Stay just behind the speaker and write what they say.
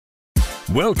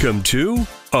Welcome to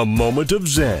A Moment of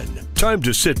Zen. Time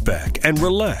to sit back and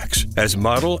relax as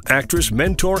model, actress,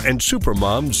 mentor, and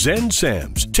supermom Zen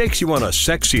Sams takes you on a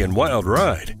sexy and wild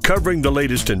ride, covering the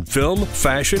latest in film,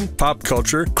 fashion, pop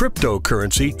culture,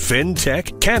 cryptocurrency,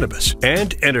 fintech, cannabis,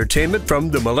 and entertainment from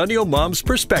the millennial mom's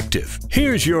perspective.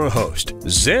 Here's your host,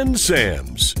 Zen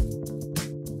Sams.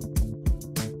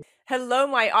 Hello,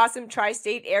 my awesome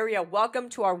tri-state area. Welcome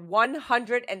to our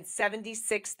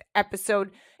 176th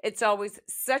episode. It's always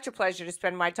such a pleasure to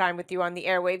spend my time with you on the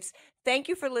airwaves. Thank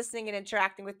you for listening and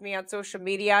interacting with me on social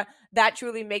media. That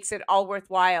truly makes it all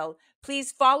worthwhile.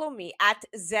 Please follow me at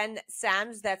Zen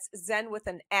Sams. That's Zen with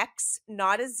an X,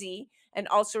 not a Z. And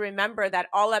also remember that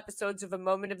all episodes of A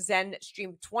Moment of Zen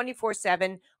stream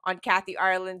 24/7 on Kathy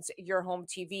Ireland's Your Home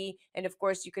TV. And of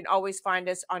course, you can always find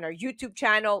us on our YouTube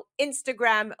channel,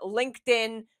 Instagram,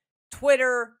 LinkedIn,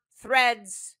 Twitter,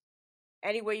 Threads,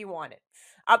 any way you want it.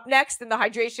 Up next in the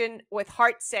Hydration with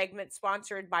Heart segment,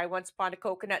 sponsored by Once Upon a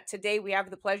Coconut. Today, we have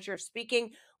the pleasure of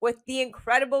speaking with the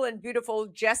incredible and beautiful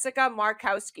Jessica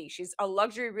Markowski. She's a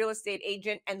luxury real estate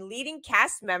agent and leading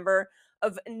cast member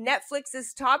of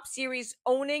Netflix's top series,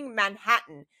 Owning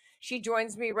Manhattan. She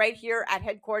joins me right here at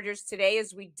headquarters today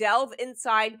as we delve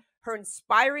inside her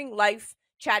inspiring life,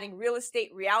 chatting real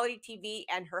estate, reality TV,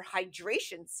 and her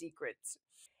hydration secrets.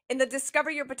 In the Discover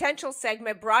Your Potential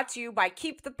segment brought to you by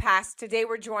Keep the Past, today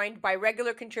we're joined by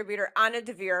regular contributor Anna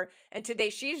Devere, and today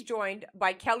she's joined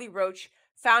by Kelly Roach,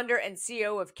 founder and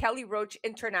CEO of Kelly Roach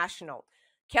International.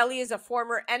 Kelly is a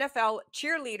former NFL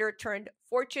cheerleader turned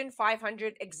Fortune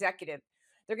 500 executive.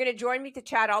 They're going to join me to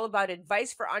chat all about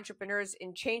advice for entrepreneurs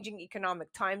in changing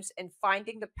economic times and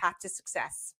finding the path to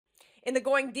success. In the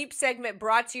Going Deep segment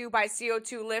brought to you by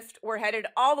CO2 Lift, we're headed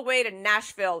all the way to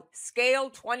Nashville, Scale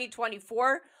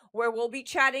 2024, where we'll be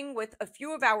chatting with a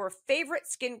few of our favorite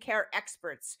skincare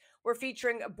experts. We're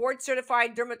featuring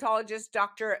board-certified dermatologist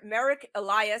Dr. Merrick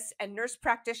Elias and nurse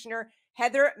practitioner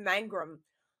Heather Mangrum.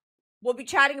 We'll be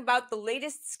chatting about the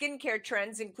latest skincare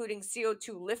trends, including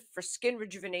CO2 Lift for skin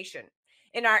rejuvenation.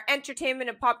 In our entertainment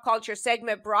and pop culture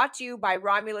segment brought to you by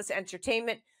Romulus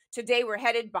Entertainment, today we're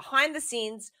headed behind the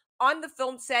scenes on the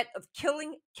film set of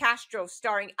Killing Castro,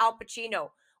 starring Al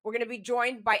Pacino. We're going to be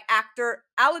joined by actor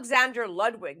Alexander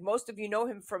Ludwig. Most of you know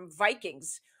him from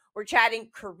Vikings. We're chatting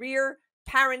career,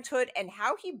 parenthood, and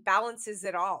how he balances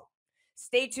it all.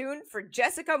 Stay tuned for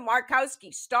Jessica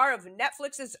Markowski, star of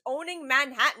Netflix's Owning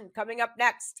Manhattan, coming up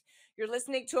next. You're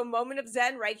listening to A Moment of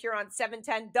Zen right here on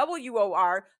 710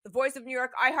 WOR, the voice of New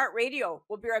York, iHeartRadio.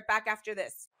 We'll be right back after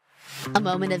this. A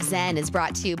Moment of Zen is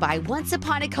brought to you by Once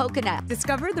Upon a Coconut.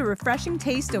 Discover the refreshing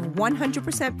taste of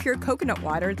 100% pure coconut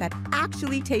water that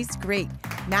actually tastes great.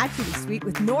 Naturally sweet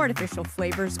with no artificial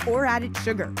flavors or added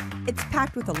sugar. It's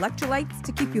packed with electrolytes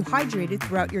to keep you hydrated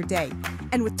throughout your day.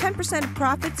 And with 10% of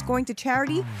profits going to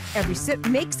charity, every sip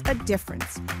makes a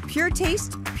difference. Pure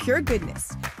taste, pure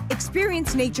goodness.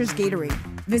 Experience nature's Gatorade.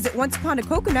 Visit Once Upon a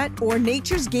Coconut or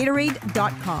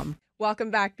naturesgatorade.com.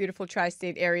 Welcome back, beautiful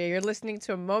tri-state area. You're listening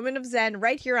to A Moment of Zen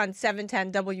right here on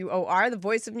 710 WOR, the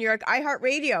voice of New York,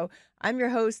 iHeartRadio. I'm your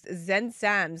host, Zen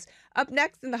Sams. Up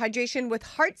next in the Hydration with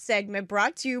Heart segment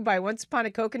brought to you by Once Upon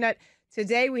a Coconut.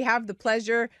 Today we have the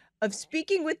pleasure of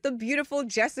speaking with the beautiful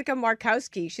Jessica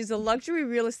Markowski. She's a luxury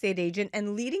real estate agent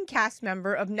and leading cast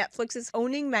member of Netflix's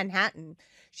Owning Manhattan.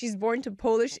 She's born to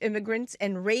Polish immigrants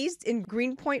and raised in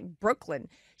Greenpoint, Brooklyn.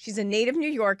 She's a native New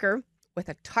Yorker with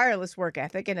a tireless work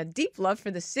ethic and a deep love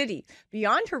for the city.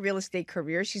 Beyond her real estate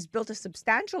career, she's built a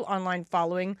substantial online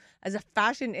following as a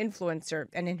fashion influencer.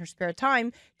 And in her spare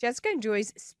time, Jessica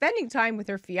enjoys spending time with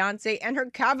her fiance and her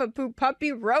Cavapoo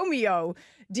puppy, Romeo.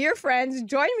 Dear friends,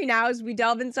 join me now as we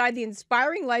delve inside the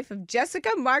inspiring life of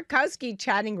Jessica Markowski,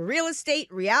 chatting real estate,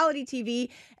 reality TV,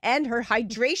 and her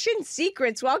hydration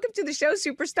secrets. Welcome to the show,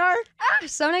 superstar.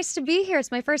 So nice to be here.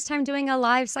 It's my first time doing a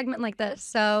live segment like this,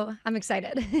 so I'm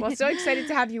excited. Well, so excited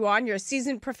to have you on. You're a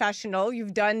seasoned professional.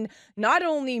 You've done not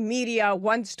only media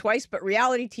once, twice, but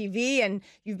reality TV, and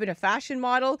you've been a fashion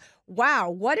model. Wow,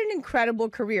 what an incredible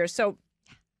career. So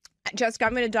Jessica,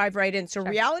 I'm going to dive right in. So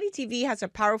reality TV has a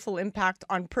powerful impact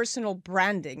on personal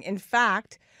branding. In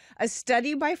fact, a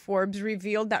study by Forbes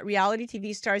revealed that reality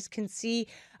TV stars can see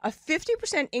a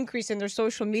 50% increase in their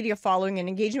social media following and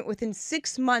engagement within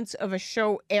 6 months of a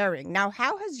show airing. Now,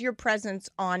 how has your presence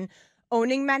on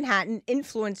owning Manhattan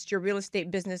influenced your real estate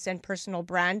business and personal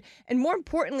brand? And more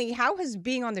importantly, how has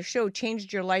being on the show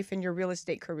changed your life and your real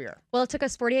estate career? Well, it took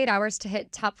us 48 hours to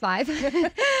hit top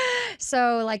 5.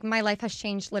 So, like, my life has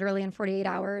changed literally in 48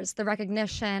 hours. The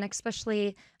recognition,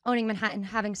 especially owning Manhattan,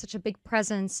 having such a big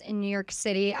presence in New York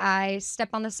City. I step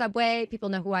on the subway, people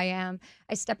know who I am.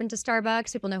 I step into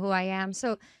Starbucks, people know who I am.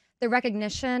 So the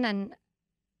recognition and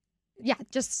yeah,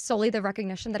 just solely the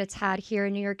recognition that it's had here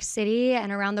in New York City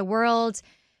and around the world.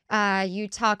 You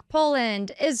talk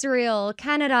Poland, Israel,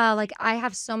 Canada. Like, I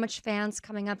have so much fans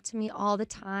coming up to me all the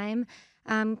time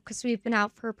because we've been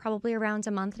out for probably around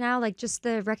a month now. Like, just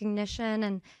the recognition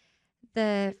and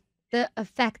the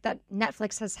effect that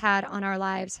Netflix has had on our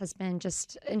lives has been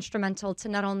just instrumental to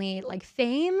not only like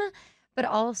fame, but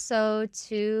also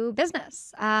to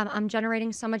business. I'm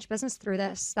generating so much business through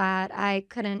this that I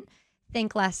couldn't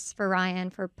think less for Ryan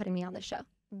for putting me on the show.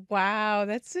 Wow,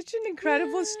 that's such an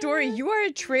incredible story. You are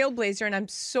a trailblazer, and I'm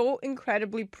so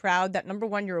incredibly proud that, number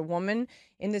one, you're a woman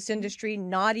in this industry.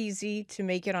 Not easy to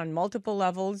make it on multiple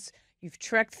levels. You've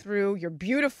trekked through. You're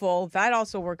beautiful. That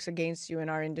also works against you in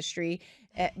our industry.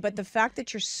 But the fact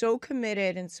that you're so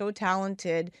committed and so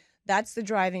talented, that's the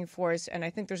driving force. And I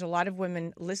think there's a lot of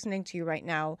women listening to you right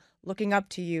now, looking up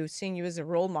to you, seeing you as a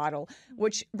role model,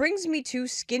 which brings me to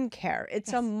skincare.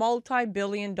 It's a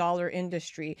multi-billion-dollar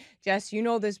industry. Jess, you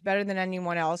know this better than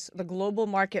anyone else. The global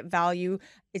market value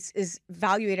is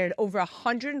valued at over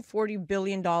 $140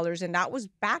 billion. And that was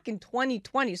back in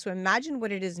 2020. So imagine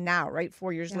what it is now, right?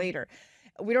 4 years later.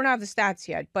 We don't have the stats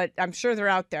yet, but I'm sure they're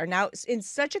out there. Now, in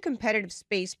such a competitive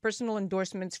space, personal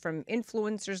endorsements from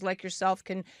influencers like yourself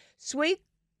can sway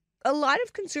a lot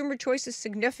of consumer choices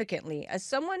significantly. As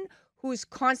someone who is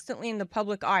constantly in the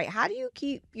public eye, how do you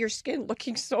keep your skin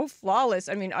looking so flawless?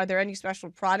 I mean, are there any special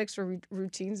products or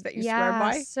routines that you swear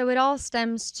by? So it all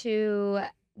stems to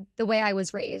the way I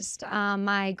was raised.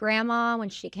 My grandma, when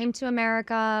she came to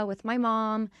America with my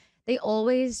mom, they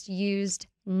always used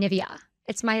Nivea.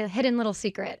 It's my hidden little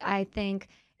secret. I think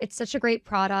it's such a great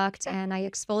product, and I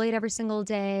exfoliate every single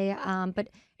day. But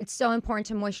it's so important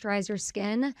to moisturize your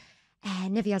skin.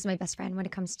 And Nivea is my best friend when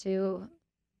it comes to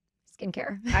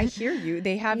skincare. I hear you.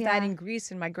 They have that in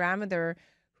Greece, and my grandmother,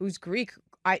 who's Greek,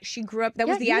 she grew up. That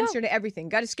was the answer to everything.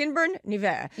 Got a skin burn?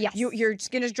 Nivea. Yes. Your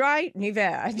skin is dry?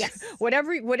 Nivea. Yes.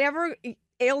 whatever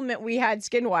ailment we had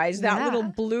skin-wise, that little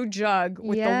blue jug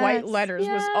with the white letters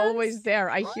was always there.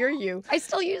 I hear you. I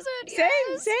still use it.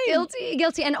 Same.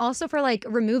 Guilty. And also for like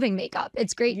removing makeup.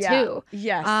 It's great too.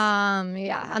 Yes.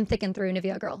 I'm thinking through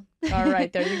Nivea girl. All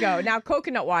right, there you go. Now,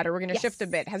 coconut water, we're going to shift a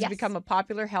bit, has become a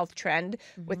popular health trend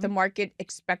with the market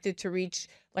expected to reach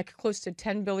like close to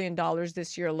 $10 billion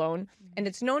this year alone. And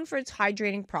it's known for its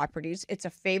hydrating properties. It's a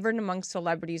favorite among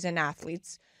celebrities and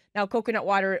athletes. Now, coconut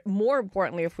water, more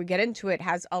importantly, if we get into it,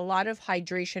 has a lot of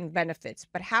hydration benefits.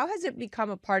 But how has it become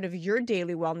a part of your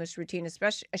daily wellness routine,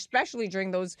 especially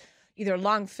during those either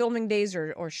long filming days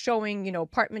or showing,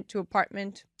 apartment to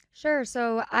apartment? Sure.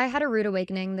 So I had a rude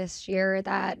awakening this year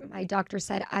that my doctor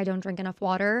said I don't drink enough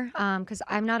water because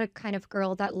I'm not a kind of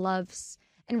girl that loves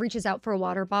and reaches out for a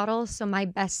water bottle. So my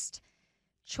best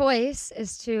choice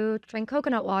is to drink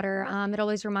coconut water. It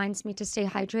always reminds me to stay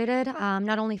hydrated,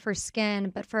 not only for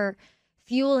skin, but for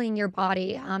fueling your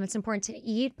body. It's important to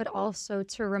eat, but also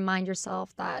to remind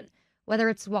yourself that whether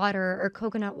it's water or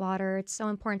coconut water, it's so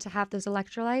important to have those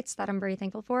electrolytes that I'm very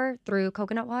thankful for through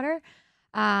coconut water.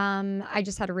 I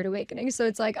just had a rude awakening. So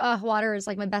it's like, water is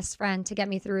like my best friend to get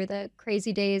me through the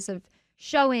crazy days of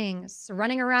showings,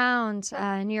 running around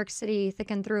New York City,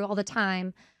 thick and through all the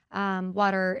time.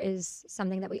 Water is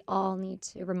something that we all need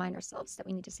to remind ourselves that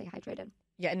we need to stay hydrated.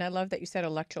 Yeah, and I love that you said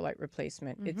electrolyte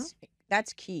replacement.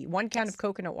 That's key. 1 can of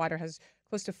coconut water has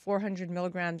close to 400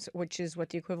 milligrams, which is what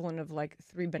the equivalent of like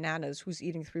 3 bananas. Who's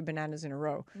eating 3 bananas in a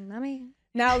row? Not me.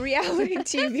 Now, reality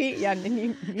TV,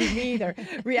 me either.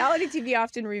 Reality TV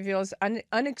often reveals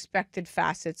unexpected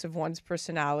facets of one's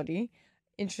personality.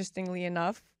 Interestingly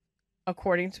enough,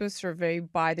 according to a survey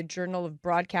by the Journal of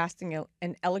Broadcasting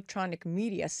and Electronic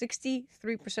Media,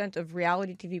 63% of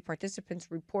reality TV participants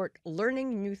report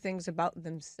learning new things about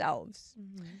themselves.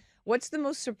 What's the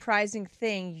most surprising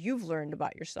thing you've learned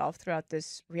about yourself throughout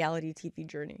this reality TV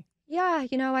journey? Yeah,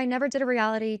 I never did a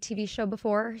reality TV show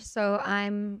before, so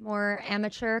I'm more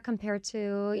amateur compared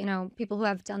to, people who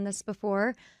have done this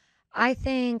before. I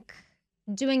think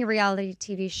doing a reality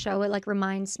TV show, it like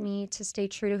reminds me to stay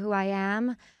true to who I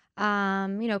am.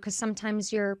 Because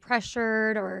sometimes you're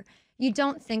pressured or you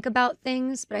don't think about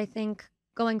things, but I think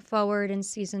going forward in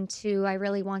season 2, I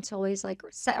really want to always like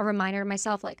set a reminder to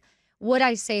myself, like, would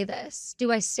I say this?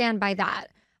 Do I stand by that?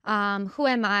 Who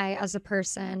am I as a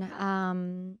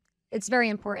person? It's very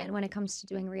important when it comes to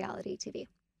doing reality TV.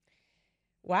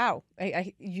 Wow.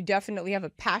 You definitely have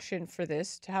a passion for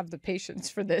this, to have the patience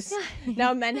for this.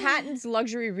 Now, Manhattan's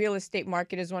luxury real estate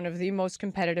market is one of the most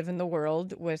competitive in the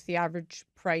world, with the average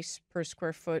price per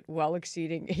square foot well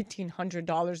exceeding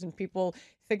 $1,800. And people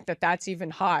think that that's even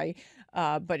high.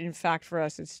 But in fact, for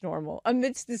us, it's normal.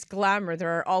 Amidst this glamour,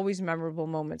 there are always memorable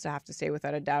moments, I have to say,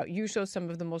 without a doubt. You show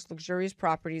some of the most luxurious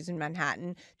properties in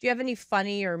Manhattan. Do you have any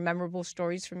funny or memorable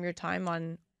stories from your time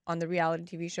on the reality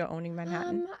TV show Owning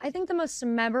Manhattan? I think the most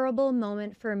memorable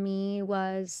moment for me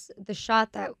was the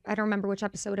shot that, I don't remember which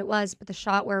episode it was, but the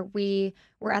shot where we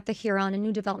were at the Huron, a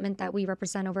new development that we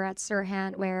represent over at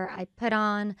Sirhan, where I put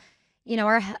on,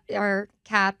 our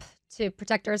cap to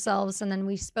protect ourselves, and then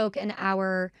we spoke in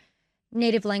our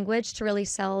native language to really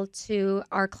sell to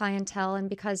our clientele. And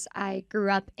because I grew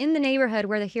up in the neighborhood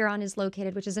where the Huron is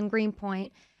located, which is in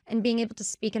Greenpoint, and being able to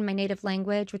speak in my native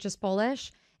language, which is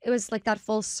Polish, it was like that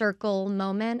full circle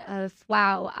moment of,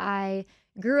 wow, I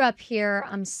grew up here.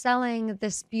 I'm selling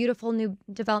this beautiful new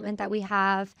development that we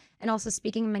have, and also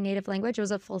speaking in my native language. It was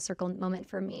a full circle moment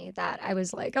for me that I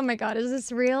was like, oh my God, is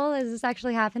this real? Is this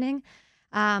actually happening?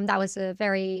 That was a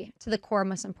very, to the core,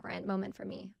 most important moment for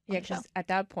me. Yeah, because at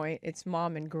that point, it's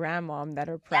mom and grandmom that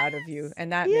are proud of you,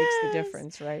 and that makes the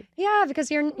difference, right? Yeah, because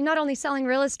you're not only selling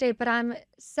real estate, but I'm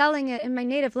selling it in my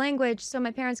native language, so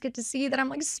my parents get to see that I'm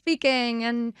like speaking,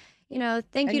 and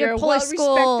thank you to Polish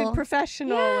school. You're a well-respected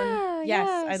professional.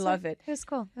 I so love it. It was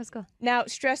cool. It was cool. Now,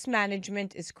 stress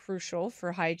management is crucial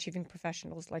for high-achieving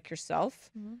professionals like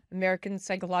yourself. American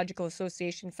Psychological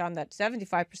Association found that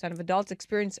 75% of adults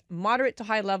experience moderate to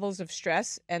high levels of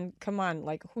stress. And come on,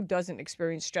 like, who doesn't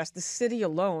experience stress? The city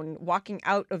alone, walking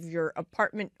out of your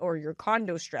apartment or your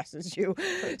condo stresses you.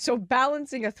 So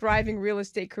balancing a thriving real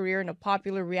estate career and a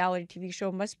popular reality TV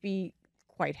show must be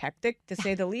quite hectic, to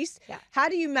say the least. How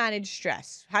do you manage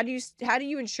stress? How do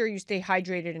you ensure you stay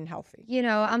hydrated and healthy?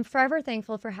 I'm forever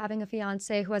thankful for having a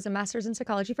fiance who has a master's in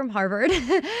psychology from Harvard.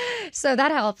 So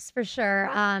that helps for sure.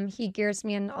 He gears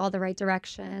me in all the right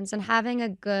directions, and having a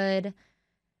good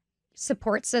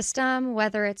support system,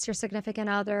 whether it's your significant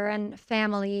other and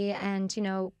family and,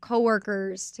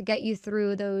 coworkers, to get you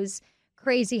through those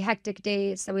crazy hectic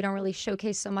days that we don't really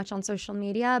showcase so much on social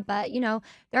media. But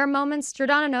there are moments,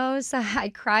 Jordana knows, I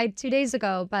cried 2 days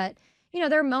ago, but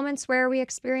there are moments where we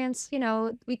experience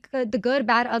the good,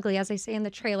 bad, ugly, as I say in the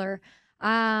trailer.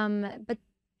 But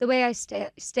the way I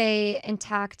stay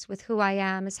intact with who I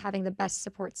am is having the best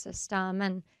support system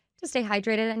and to stay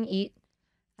hydrated and eat.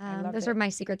 Those are my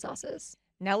secret sauces.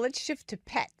 Now let's shift to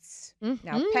pets.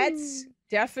 Now pets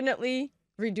definitely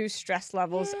reduce stress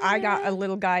levels. I got a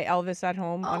little guy, Elvis, at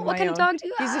home on my own. What kind of dog do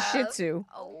you have? He's a Shih Tzu.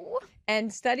 Oh.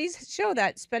 And studies show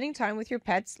that spending time with your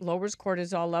pets lowers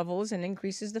cortisol levels and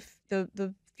increases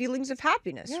the feelings of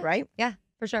happiness, right? Yeah,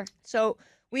 for sure. So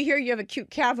we hear you have a cute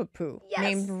cavapoo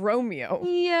named Romeo.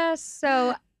 Yes.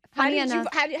 So how do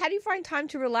you find time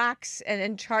to relax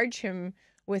and charge him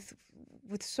with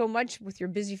so much, with your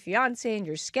busy fiance and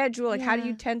your schedule? Like, how do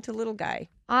you tend to little guy?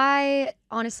 I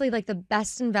honestly, like, the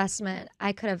best investment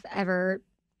I could have ever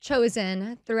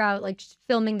chosen throughout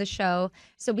filming the show.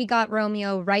 So we got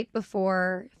Romeo right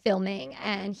before filming,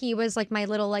 and he was like my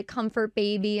little comfort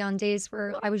baby on days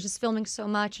where I was just filming so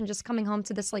much and just coming home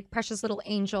to this precious little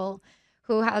angel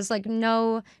who has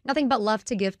nothing but love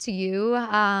to give to you.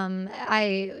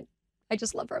 I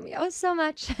just love Romeo so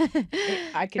much.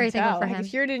 I can tell. I can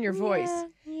hear it in your voice.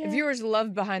 Yeah. Viewers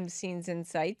love behind the scenes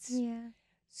insights. Yeah.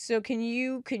 So can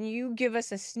you give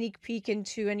us a sneak peek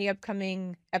into any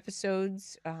upcoming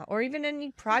episodes, or even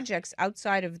any projects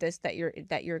outside of this that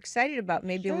you're excited about?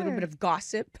 Maybe a little bit of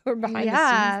gossip or behind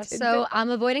the scenes. So I'm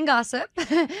avoiding gossip,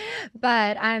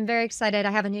 but I'm very excited.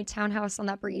 I have a new townhouse on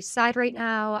the Upper East Side right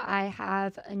now. I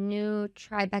have a new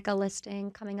Tribeca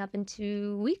listing coming up in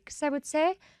 2 weeks, I would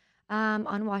say.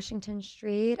 On Washington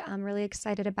Street. I'm really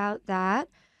excited about that.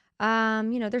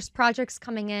 There's projects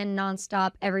coming in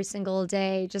nonstop every single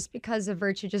day just because of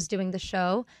virtue just doing the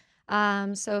show.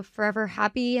 So forever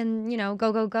happy and,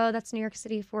 go, go, go. That's New York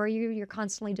City for you. You're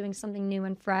constantly doing something new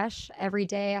and fresh. Every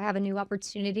day I have a new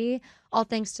opportunity, all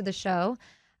thanks to the show.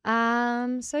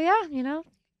 So yeah,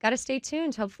 got to stay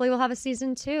tuned. Hopefully we'll have a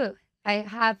season 2. I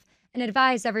have and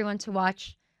advise everyone to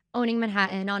watch Owning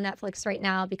Manhattan on Netflix right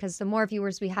now, because the more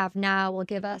viewers we have now will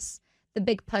give us the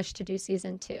big push to do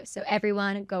season 2. So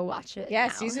everyone go watch it. Yeah,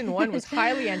 now. season 1 was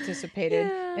highly anticipated,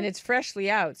 Yeah. and it's freshly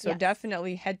out. So Yes.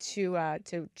 definitely head to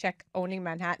check Owning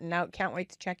Manhattan out. Can't wait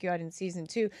to check you out in season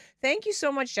 2. Thank you so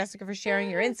much, Jessica, for sharing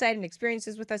your insight and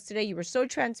experiences with us today. You were so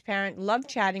transparent. Love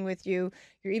chatting with you.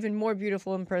 You're even more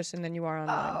beautiful in person than you are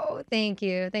online. Oh, thank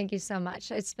you. Thank you so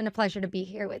much. It's been a pleasure to be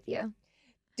here with you.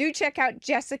 Do check out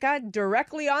Jessica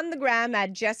directly on the gram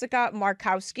at Jessica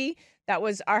Markowski. That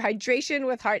was our Hydration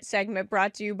with Heart segment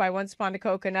brought to you by Once Upon a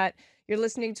Coconut. You're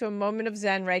listening to A Moment of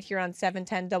Zen right here on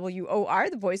 710 WOR,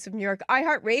 the voice of New York,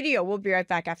 iHeartRadio. We'll be right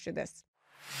back after this.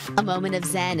 A Moment of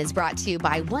Zen is brought to you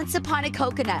by Once Upon a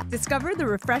Coconut. Discover the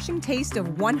refreshing taste of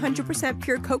 100%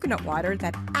 pure coconut water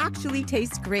that actually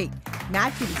tastes great.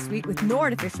 Naturally sweet with no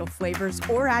artificial flavors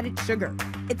or added sugar.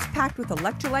 It's packed with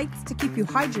electrolytes to keep you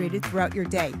hydrated throughout your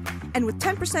day. And with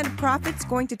 10% of profits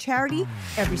going to charity,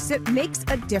 every sip makes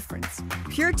a difference.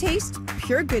 Pure taste,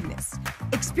 pure goodness.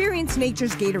 Experience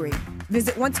nature's Gatorade.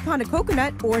 Visit Once Upon a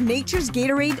Coconut or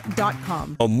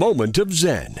naturesgatorade.com. A Moment of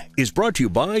Zen is brought to you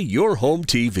by Your Home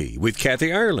TV with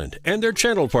Kathy Ireland and their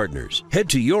channel partners. Head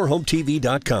to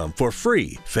yourhometv.com for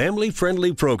free,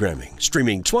 family-friendly programming,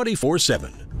 streaming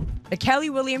 24/7. The Kelly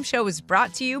Williams Show is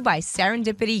brought to you by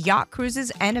Serendipity Yacht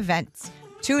Cruises and Events.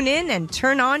 Tune in and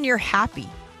turn on your happy.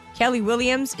 Kelly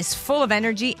Williams is full of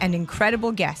energy and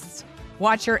incredible guests.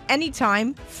 Watch her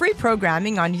anytime, free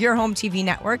programming on Your Home TV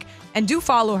network, and do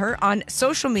follow her on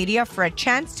social media for a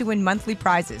chance to win monthly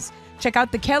prizes. Check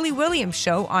out The Kelly Williams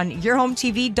Show on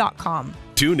yourhometv.com.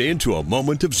 Tune in to A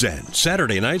Moment of Zen,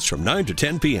 Saturday nights from 9 to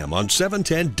 10 p.m. on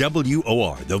 710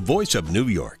 WOR, the voice of New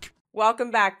York. Welcome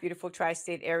back, beautiful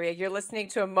tri-state area. You're listening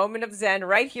to A Moment of Zen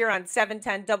right here on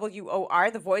 710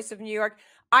 WOR, the voice of New York,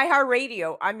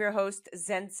 iHeartRadio. I'm your host,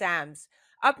 Zen Sams.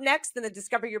 Up next in the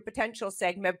Discover Your Potential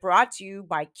segment brought to you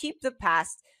by Keep the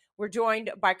Past, we're joined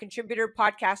by contributor,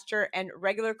 podcaster, and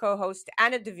regular co-host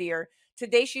Anna Devere.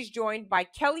 Today she's joined by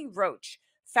Kelly Roach,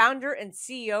 founder and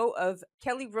CEO of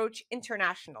Kelly Roach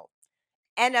International.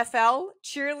 NFL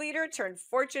cheerleader turned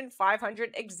Fortune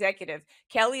 500 executive.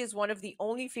 Kelly is one of the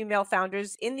only female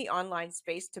founders in the online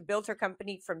space to build her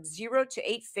company from 0 to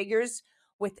 8 figures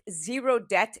with zero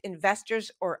debt,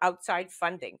 investors, or outside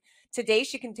funding. Today,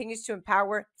 she continues to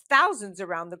empower thousands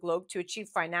around the globe to achieve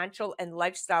financial and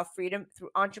lifestyle freedom through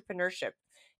entrepreneurship.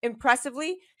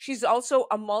 Impressively, she's also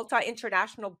a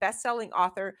multi-international best-selling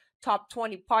author, top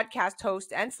 20 podcast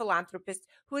host, and philanthropist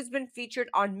who has been featured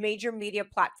on major media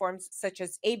platforms such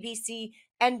as ABC,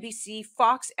 NBC,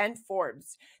 Fox, and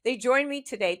Forbes. They join me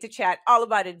today to chat all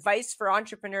about advice for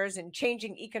entrepreneurs in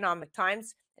changing economic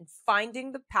times and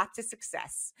finding the path to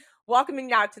success. Welcoming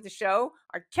now to the show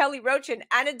are Kelly Roach and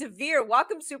Anna Devere.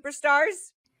 Welcome,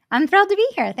 superstars. I'm thrilled to be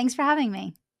here. Thanks for having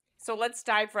me. So let's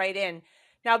dive right in.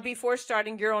 Now, before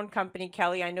starting your own company,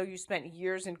 Kelly, I know you spent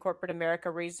years in corporate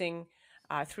America raising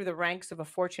through the ranks of a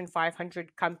Fortune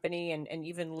 500 company and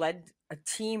even led a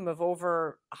team of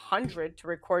over 100 to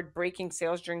record breaking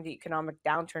sales during the economic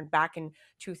downturn back in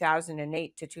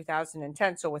 2008 to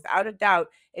 2010. So without a doubt,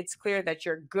 it's clear that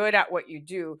you're good at what you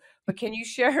do. But can you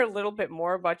share a little bit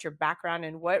more about your background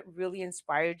and what really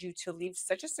inspired you to leave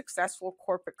such a successful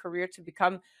corporate career to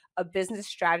become a business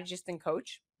strategist and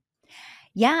coach?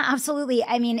 Yeah, absolutely.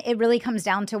 I mean, it really comes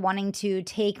down to wanting to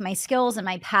take my skills and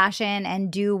my passion and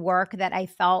do work that I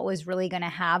felt was really going to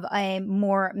have a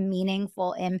more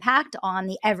meaningful impact on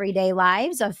the everyday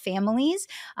lives of families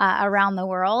around the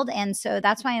world. And so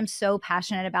that's why I'm so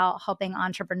passionate about helping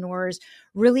entrepreneurs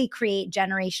really create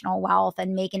generational wealth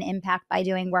and make an impact by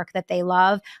doing work that they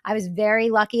love. I was very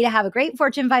lucky to have a great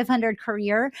Fortune 500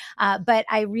 career, but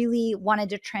I really wanted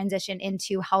to transition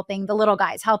into helping the little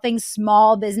guys, helping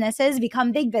small businesses become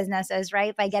big businesses,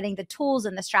 right? By getting the tools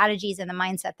and the strategies and the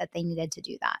mindset that they needed to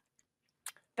do that.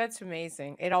 That's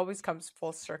amazing. It always comes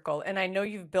full circle. And I know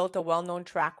you've built a well-known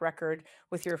track record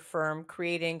with your firm,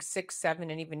 creating 6,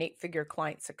 7, and even 8-figure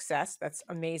client success. That's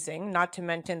amazing. Not to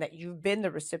mention that you've been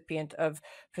the recipient of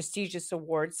prestigious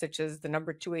awards such as the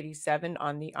number 287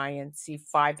 on the INC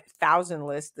 5000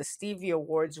 list, the Stevie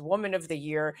Awards, Woman of the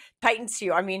Year, Titan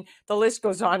CEO. I mean, the list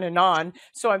goes on and on.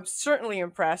 So I'm certainly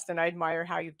impressed, and I admire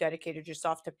how you've dedicated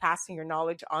yourself to passing your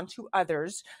knowledge on to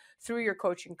others through your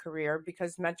coaching career,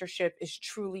 because mentorship is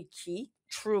truly key,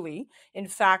 truly. In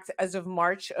fact, as of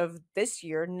March of this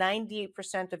year,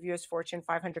 98% of U.S. Fortune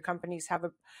 500 companies have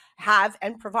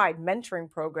and provide mentoring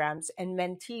programs, and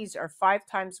mentees are 5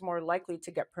 times more likely to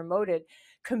get promoted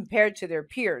compared to their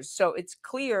peers. So it's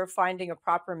clear finding a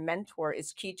proper mentor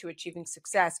is key to achieving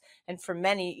success. And for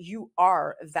many, you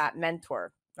are that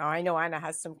mentor. Now, I know Anna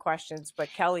has some questions,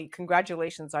 but Kelly,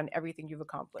 congratulations on everything you've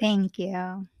accomplished. Thank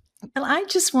you. Well, I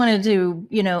just wanted to,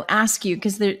 ask you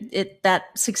because that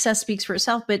success speaks for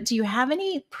itself. But do you have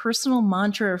any personal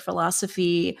mantra or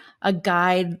philosophy, a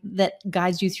guide that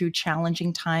guides you through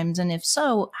challenging times? And if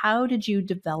so, how did you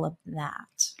develop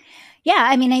that? Yeah,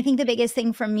 I mean, I think the biggest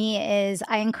thing for me is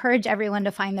I encourage everyone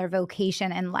to find their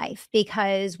vocation in life,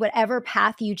 because whatever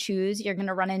path you choose, you're going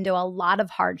to run into a lot of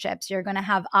hardships. You're going to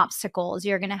have obstacles.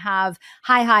 You're going to have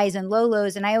high highs and low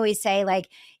lows. And I always say, like,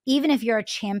 even if you're a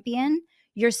champion,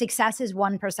 your success is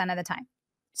 1% of the time.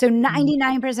 So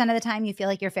 99% of the time you feel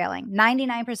like you're failing.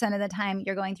 99% of the time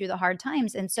you're going through the hard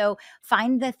times. And so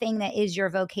find the thing that is your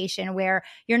vocation, where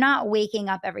you're not waking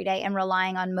up every day and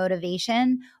relying on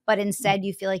motivation, but instead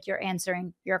you feel like you're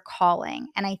answering your calling.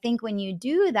 And I think when you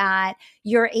do that,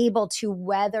 you're able to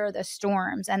weather the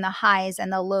storms and the highs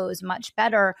and the lows much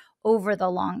better over the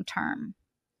long term.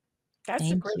 That's a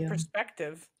Thank great you.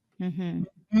 perspective. Mm-hmm.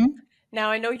 Now,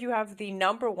 I know you have the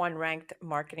 #1 ranked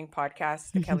marketing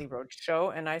podcast, The Kelly Roach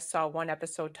Show, and I saw one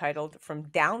episode titled From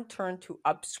Downturn to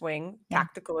Upswing, Yeah.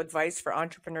 Tactical Advice for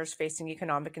Entrepreneurs Facing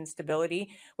Economic Instability,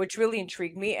 which really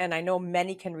intrigued me, and I know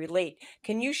many can relate.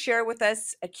 Can you share with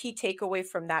us a key takeaway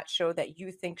from that show that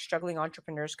you think struggling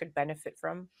entrepreneurs could benefit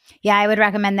from? Yeah, I would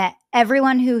recommend that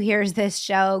everyone who hears this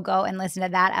show go and listen to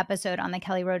that episode on the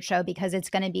Kelly Roach Show, because it's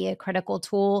going to be a critical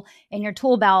tool in your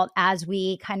tool belt as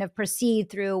we kind of proceed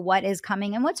through what is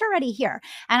coming and what's already here.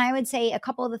 And I would say a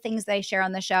couple of the things that I share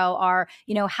on the show are,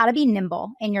 how to be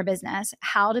nimble in your business,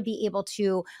 how to be able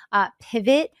to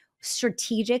pivot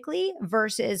strategically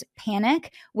versus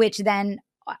panic, which then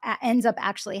ends up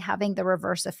actually having the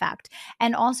reverse effect,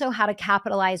 and also how to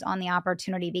capitalize on the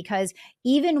opportunity. Because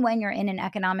even when you're in an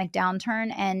economic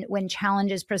downturn and when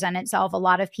challenges present itself, a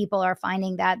lot of people are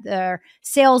finding that their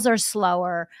sales are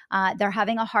slower. They're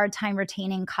having a hard time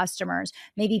retaining customers.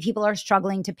 Maybe people are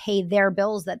struggling to pay their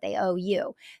bills that they owe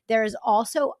you. There's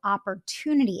also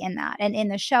opportunity in that. And in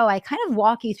the show, I kind of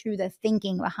walk you through the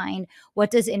thinking behind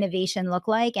what does innovation look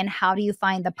like and how do you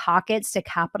find the pockets to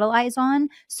capitalize on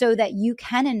so that you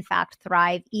can in fact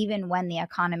thrive even when the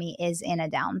economy is in a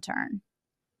downturn.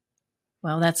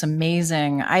 Well, that's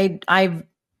amazing. I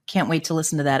can't wait to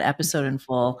listen to that episode in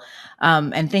full.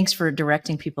 And thanks for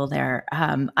directing people there.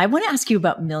 I want to ask you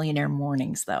about Millionaire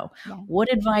Mornings, though. Yeah.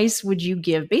 What advice would you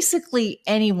give basically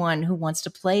anyone who wants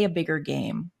to play a bigger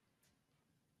game?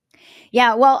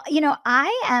 Yeah, well,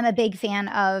 I am a big fan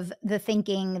of the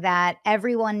thinking that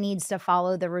everyone needs to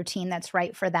follow the routine that's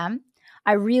right for them.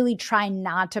 I really try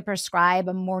not to prescribe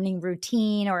a morning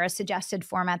routine or a suggested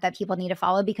format that people need to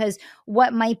follow, because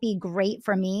what might be great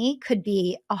for me could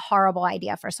be a horrible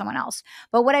idea for someone else.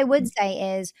 But what I would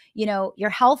say is, your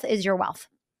health is your wealth.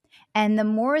 And the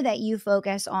more that you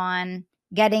focus on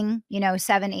getting,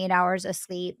 7-8 hours of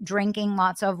sleep, drinking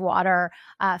lots of water,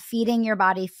 feeding your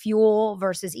body fuel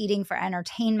versus eating for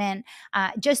entertainment,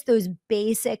 just those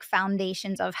basic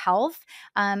foundations of health.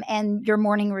 And your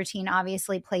morning routine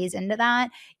obviously plays into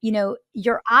that.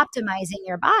 You're optimizing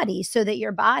your body so that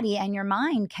your body and your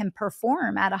mind can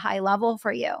perform at a high level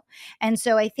for you. And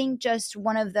so I think just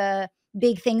one of the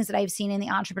big things that I've seen in the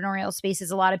entrepreneurial space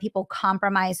is a lot of people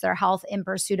compromise their health in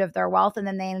pursuit of their wealth, and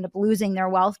then they end up losing their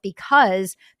wealth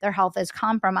because their health is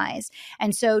compromised.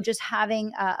 And so just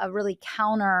having a really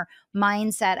counter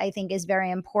mindset, I think, is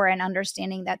very important,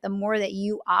 understanding that the more that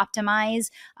you optimize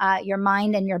your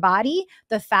mind and your body,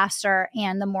 the faster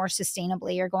and the more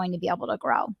sustainably you're going to be able to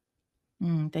grow.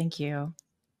 Thank you.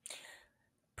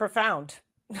 Profound.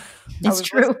 It's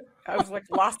true. I was like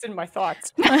lost in my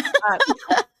thoughts.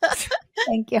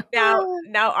 Thank you.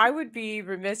 Now, I would be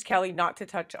remiss, Kelly, not to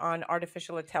touch on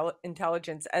artificial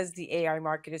intelligence, as the AI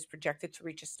market is projected to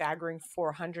reach a staggering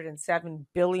 $407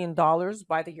 billion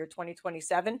by the year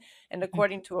 2027. And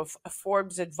according to a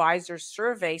Forbes advisor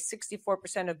survey,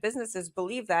 64% of businesses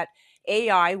believe that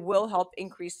AI will help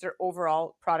increase their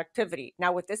overall productivity.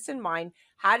 Now, with this in mind,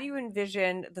 how do you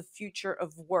envision the future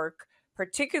of work,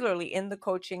 particularly in the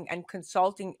coaching and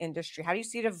consulting industry? How do you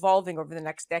see it evolving over the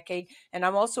next decade? And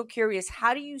I'm also curious,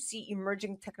 how do you see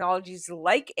emerging technologies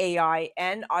like AI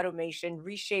and automation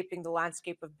reshaping the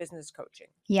landscape of business coaching?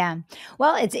 Yeah.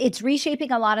 Well, it's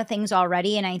reshaping a lot of things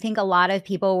already. And I think a lot of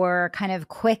people were kind of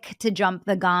quick to jump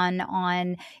the gun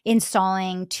on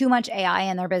installing too much AI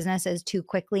in their businesses too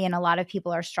quickly. And a lot of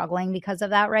people are struggling because of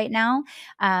that right now.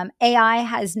 AI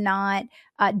has not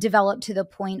developed to the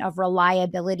point of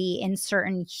reliability in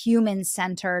certain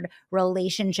human-centered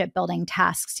relationship building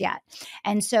tasks yet.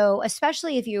 And so,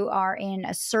 especially if you are in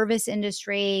a service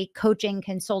industry, coaching,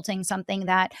 consulting, something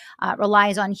that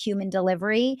relies on human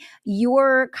delivery,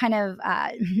 your kind of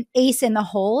ace in the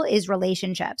hole is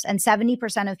relationships. And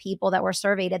 70% of people that were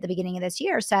surveyed at the beginning of this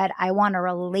year said, I want a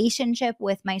relationship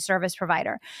with my service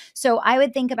provider. So I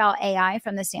would think about AI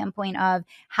from the standpoint of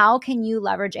how can you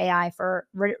leverage AI for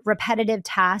repetitive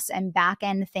tasks and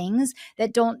back-end things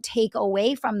that don't take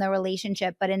away from the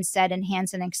relationship, but instead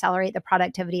enhance and accelerate the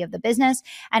productivity of the business?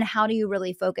 And how do you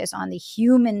really focus on the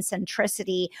human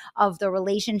centricity of the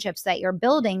relationships that you're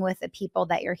building with the people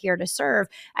that you're here to serve?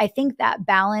 I think that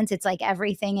balance, it's like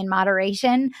everything in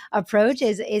moderation approach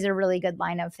is a really good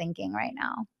line of thinking right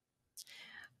now.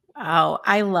 Wow,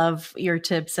 I love your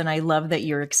tips, and I love that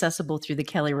you're accessible through the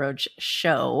Kelly Roach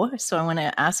show. So I want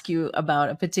to ask you about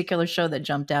a particular show that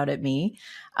jumped out at me,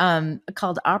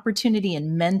 called Opportunity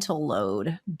and Mental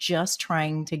Load, Just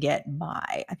Trying to Get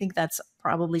By. I think that's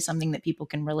probably something that people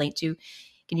can relate to.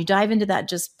 Can you dive into that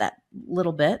just that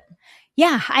little bit?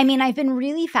 Yeah, I mean, I've been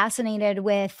really fascinated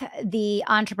with the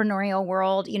entrepreneurial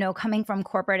world, coming from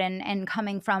corporate and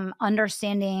coming from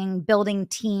understanding building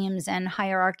teams and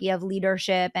hierarchy of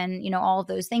leadership and, all of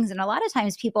those things. And a lot of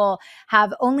times people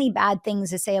have only bad things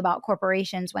to say about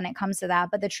corporations when it comes to that.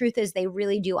 But the truth is they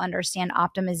really do understand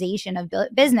optimization of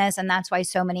business. And that's why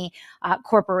so many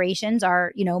corporations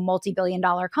are,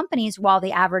 multi-billion-dollar companies, while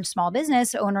the average small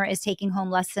business owner is taking home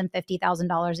less than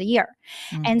 $50,000 a year.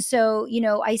 And so,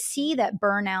 I see that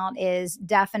burnout is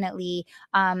definitely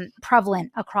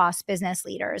prevalent across business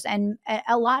leaders. And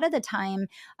a lot of the time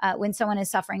when someone is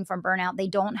suffering from burnout, they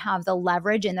don't have the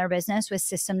leverage in their business with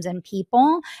systems and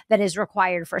people that is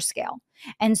required for scale.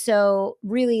 And so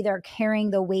really they're carrying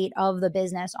the weight of the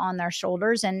business on their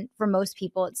shoulders. And for most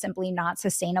people, it's simply not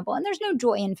sustainable. And there's no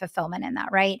joy and fulfillment in that,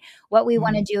 right? What we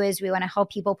want to do is we want to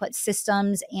help people put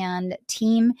systems and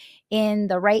team in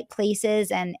the right places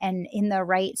and in the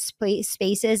right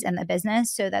spaces in the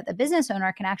business, so that the business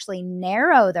owner can actually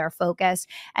narrow their focus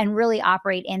and really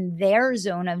operate in their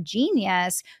zone of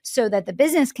genius, so that the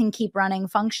business can keep running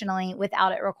functionally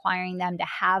without it requiring them to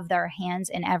have their hands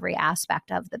in every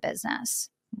aspect of the business.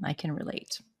 I can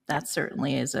relate. That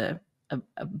certainly is a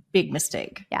big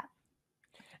mistake. Yeah.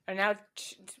 And now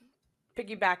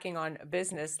piggybacking on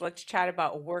business, let's chat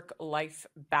about work-life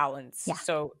balance. Yeah.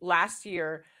 So last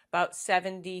year, about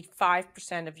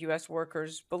 75% of U.S.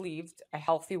 workers believed a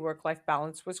healthy work-life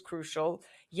balance was crucial,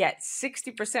 yet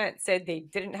 60% said they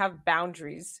didn't have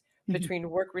boundaries between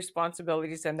work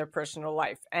responsibilities and their personal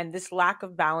life. And this lack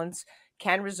of balance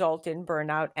can result in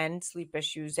burnout and sleep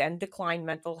issues and decline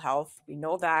mental health. We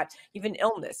know that, even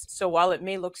illness. So while it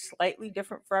may look slightly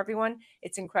different for everyone,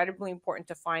 it's incredibly important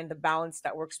to find the balance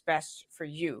that works best for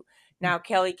you. Now,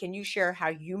 Kelly, can you share how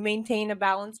you maintain a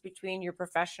balance between your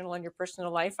professional and your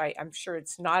personal life? I'm sure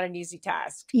it's not an easy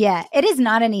task. Yeah, it is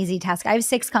not an easy task. I have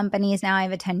 6 companies now. I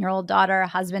have a 10-year-old daughter, a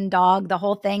husband, dog, the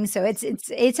whole thing. So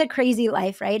it's a crazy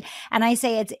life, right? And I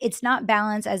say it's not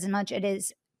balance as much it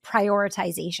is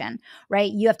prioritization,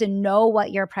 right? You have to know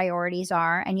what your priorities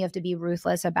are and you have to be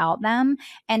ruthless about them.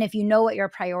 And if you know what your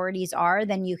priorities are,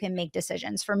 then you can make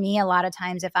decisions. For me, a lot of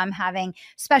times, if I'm having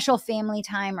special family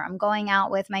time or I'm going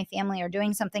out with my family or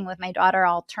doing something with my daughter,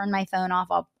 I'll turn my phone off.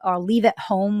 I'll leave it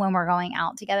home when we're going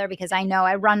out together, because I know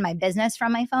I run my business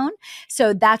from my phone.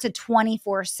 So that's a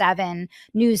 24/7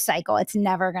 news cycle. It's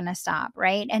never going to stop,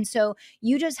 right? And so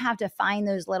you just have to find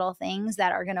those little things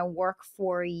that are going to work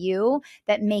for you,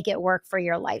 that make it work for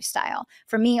your lifestyle.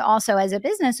 For me also, as a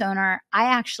business owner, I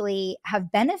actually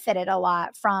have benefited a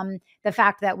lot from the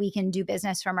fact that we can do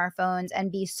business from our phones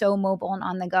and be so mobile and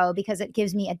on the go, because it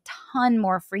gives me a ton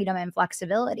more freedom and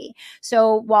flexibility.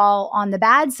 So while on the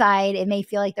bad side, it may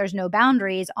feel like there's no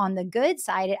boundaries, on the good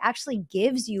side, it actually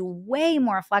gives you way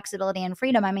more flexibility and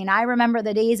freedom. I mean, I remember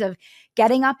the days of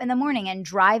getting up in the morning and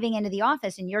driving into the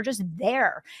office and you're just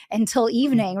there until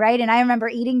evening, right? And I remember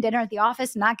eating dinner at the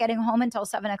office, not getting home until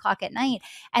 7:00 at night.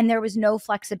 And there was no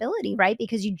flexibility, right?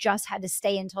 Because you just had to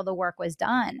stay until the work was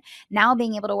done. Now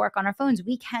being able to work on our phones,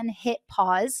 we can hit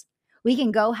pause. We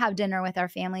can go have dinner with our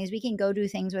families. We can go do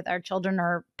things with our children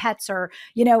or pets or,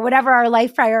 whatever our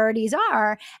life priorities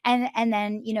are. And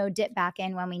then, dip back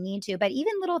in when we need to. But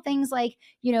even little things like,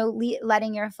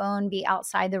 letting your phone be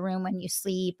outside the room when you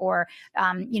sleep, or,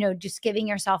 just giving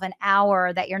yourself an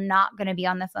hour that you're not going to be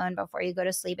on the phone before you go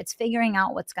to sleep. It's figuring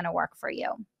out what's going to work for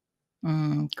you.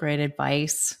 Great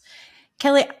advice.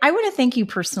 Kelly, I want to thank you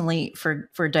personally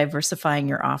for diversifying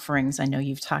your offerings. I know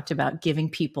you've talked about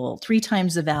giving people 3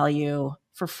 times the value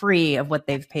for free of what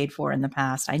they've paid for in the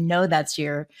past. I know that's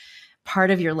your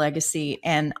part of your legacy.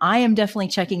 And I am definitely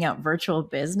checking out Virtual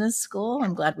Business School.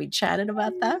 I'm glad we chatted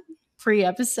about that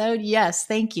pre-episode. Yes,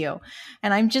 thank you.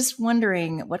 And I'm just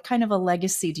wondering, what kind of a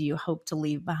legacy do you hope to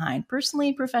leave behind?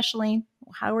 Personally, professionally,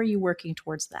 how are you working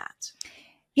towards that?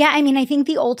 Yeah, I mean, I think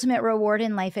the ultimate reward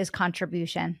in life is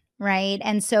contribution, right?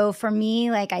 And so for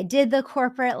me, like I did the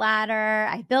corporate ladder,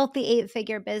 I built the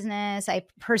 8-figure business, I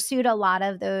pursued a lot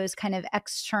of those kind of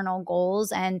external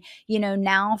goals. And,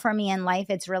 now for me in life,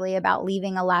 it's really about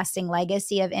leaving a lasting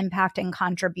legacy of impact and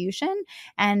contribution.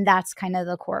 And that's kind of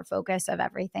the core focus of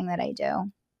everything that I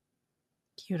do.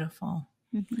 Beautiful.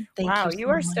 Mm-hmm. Thank you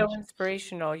are so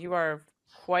inspirational. You are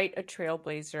quite a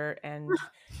trailblazer, and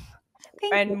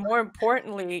Thank you. more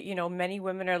importantly, many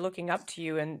women are looking up to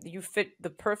you, and you fit the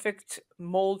perfect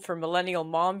mold for millennial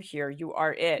mom here. You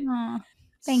are it. Aw,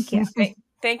 thank you.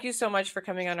 Thank you so much for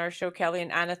coming on our show, Kelly.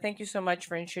 And Anna, thank you so much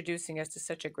for introducing us to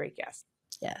such a great guest.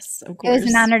 Yes, of It course.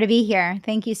 was an honor to be here.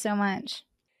 Thank you so much.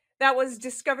 That was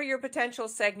Discover Your Potential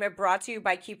segment brought to you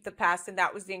by Keep the Past. And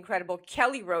that was the incredible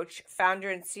Kelly Roach,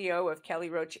 founder and CEO of Kelly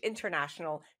Roach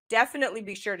International. Definitely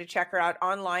be sure to check her out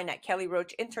online at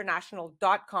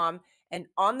kellyroachinternational.com and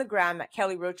on the gram at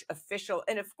Kelly Roach Official.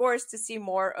 And of course, to see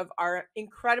more of our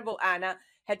incredible Anna,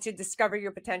 head to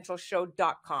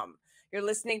discoveryourpotentialshow.com. You're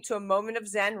listening to A Moment of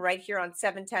Zen right here on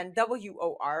 710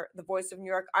 WOR, the voice of New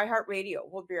York, iHeartRadio.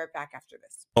 We'll be right back after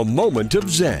this. A Moment of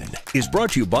Zen is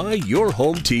brought to you by Your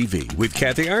Home TV with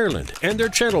Kathy Ireland and their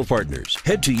channel partners.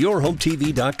 Head to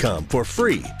yourhometv.com for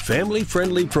free,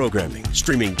 family-friendly programming,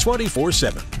 streaming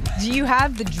 24/7. Do you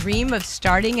have the dream of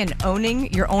starting and owning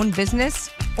your own business,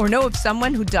 or know of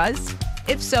someone who does?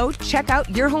 If so, check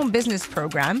out Your Home Business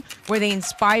program, where they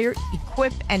inspire,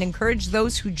 equip, and encourage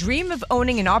those who dream of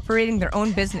owning and operating their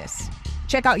own business.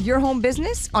 Check out Your Home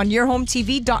Business on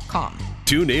yourhometv.com.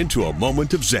 Tune in to A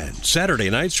Moment of Zen, Saturday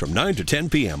nights from 9 to 10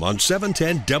 p.m. on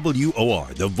 710 WOR,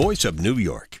 the voice of New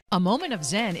York. A Moment of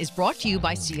Zen is brought to you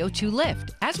by CO2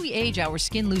 Lift. As we age, our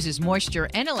skin loses moisture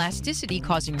and elasticity,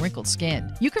 causing wrinkled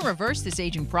skin. You can reverse this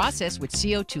aging process with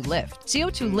CO2 Lift.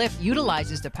 CO2 Lift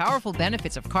utilizes the powerful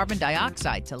benefits of carbon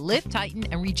dioxide to lift, tighten,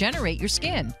 and regenerate your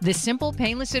skin. This simple,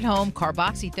 painless at-home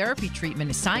carboxytherapy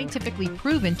treatment is scientifically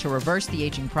proven to reverse the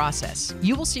aging process.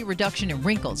 You will see reduction in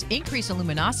wrinkles, increase in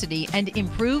luminosity, and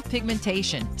improve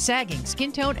pigmentation, sagging,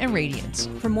 skin tone, and radiance.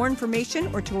 For more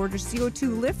information or to order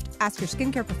CO2 Lift, ask your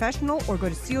skincare professional or go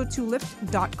to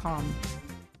co2lift.com.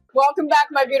 Welcome back,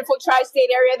 my beautiful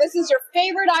tri-state area. This is your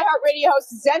favorite iHeartRadio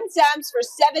host, Zen Sams, for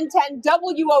 710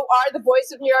 WOR, the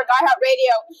voice of New York,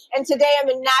 iHeartRadio. And today I'm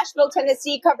in Nashville,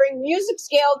 Tennessee, covering Music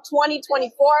Scale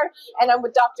 2024. And I'm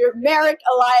with Dr. Merrick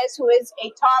Elias, who is a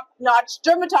top-notch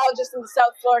dermatologist in the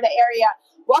South Florida area.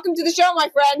 Welcome to the show, my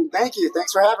friend. Thank you.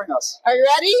 Thanks for having us. Are you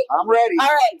ready? I'm ready. All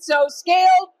right. So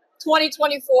Scale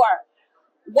 2024.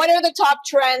 What are the top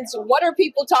trends? What are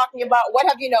people talking about? What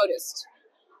have you noticed?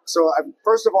 So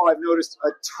first of all, I've noticed a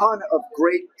ton of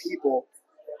great people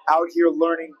out here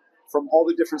learning from all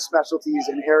the different specialties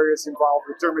and areas involved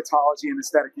with dermatology and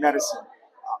aesthetic medicine,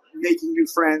 making new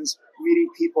friends, meeting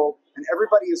people, and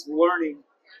everybody is learning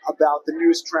about the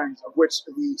newest trends, of which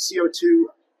the CO2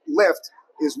 lift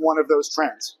is one of those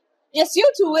trends. Yeah,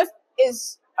 CO2 lift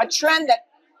is a trend that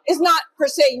is not per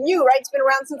se new, right? It's been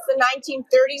around since the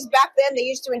 1930s. Back then, they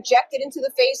used to inject it into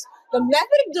the face. The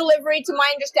method of delivery, to my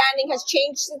understanding, has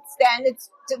changed since then.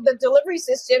 The delivery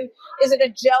system is in a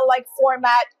gel-like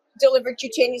format, delivered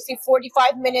cutaneously,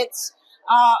 45 minutes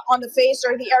on the face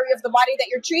or the area of the body that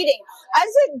you're treating.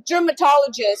 As a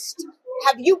dermatologist,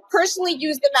 have you personally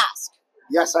used the mask?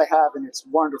 Yes, I have, and it's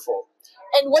wonderful.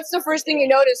 And what's the first thing you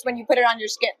notice when you put it on your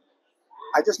skin?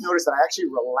 I just noticed that I actually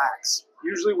relax.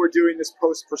 Usually we're doing this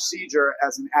post-procedure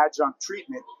as an adjunct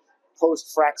treatment,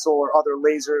 post-Fraxel or other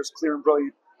lasers, Clear and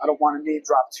Brilliant. I don't want to name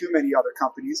drop too many other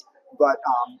companies, but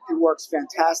it works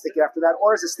fantastic after that.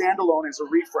 Or as a standalone, as a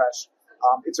refresh,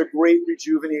 it's a great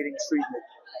rejuvenating treatment.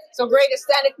 So great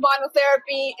aesthetic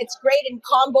monotherapy. It's great in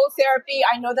combo therapy.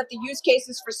 I know that the use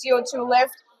cases for CO2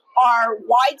 lift are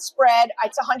widespread.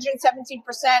 It's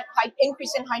 117%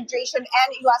 increase in hydration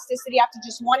and elasticity after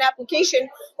just one application,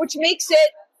 which makes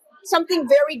it something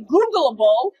very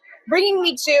Googleable, bringing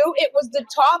me to, it was the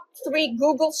top 3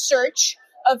 Google search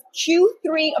of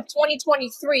Q3 of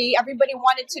 2023. Everybody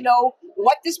wanted to know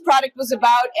what this product was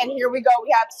about, and here we go.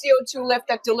 We have CO2 Lift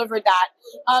that delivered that.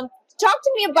 Talk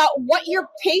to me about what your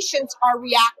patients are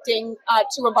reacting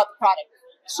to about the product.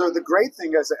 So the great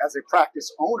thing as a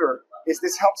practice owner is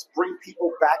this helps bring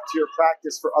people back to your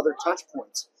practice for other touch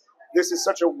points. This is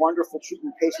such a wonderful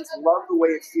treatment. Patients love the way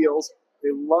it feels. They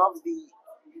love the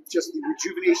just the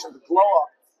rejuvenation, the glow up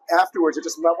afterwards. It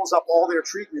just levels up all their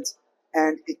treatments,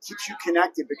 and it keeps you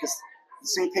connected, because the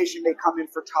same patient may come in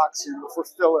for toxin or for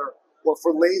filler or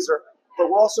for laser, but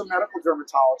we're also medical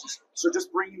dermatologists. So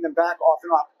just bringing them back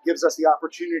often gives us the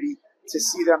opportunity to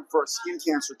see them for a skin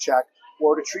cancer check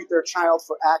or to treat their child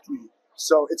for acne.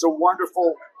 So it's a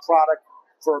wonderful product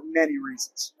for many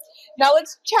reasons. Now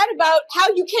let's chat about how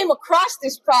you came across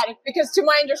this product, because to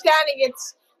my understanding,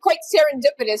 it's quite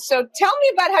serendipitous. So tell me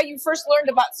about how you first learned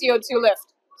about CO2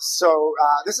 Lift. So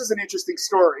this is an interesting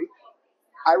story.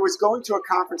 I was going to a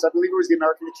conference, I believe it was the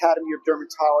American Academy of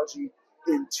Dermatology,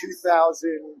 in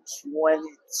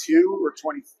 2022 or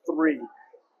 23.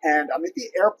 And I'm at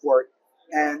the airport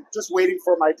and just waiting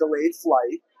for my delayed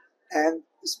flight. And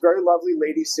this very lovely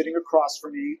lady sitting across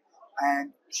from me,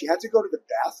 and she had to go to the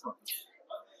bathroom.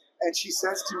 And she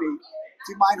says to me, "Do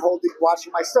you mind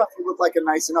watching my stuff? You look like a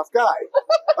nice enough guy.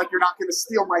 Like you're not going to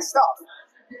steal my stuff."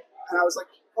 And I was like,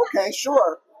 "Okay,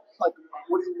 sure. Like,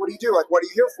 what do you do? Like, what are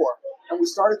you here for?" And we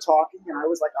started talking, and I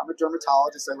was like, "I'm a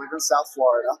dermatologist. I live in South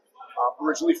Florida.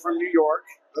 Originally from New York.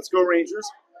 Let's go Rangers."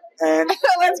 And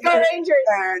Let's go Rangers.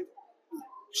 And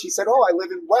she said, "Oh, I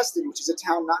live in Weston, which is a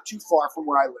town not too far from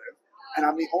where I live. And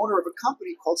I'm the owner of a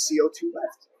company called CO2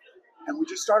 Lift." And we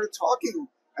just started talking.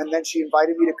 And then she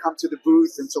invited me to come to the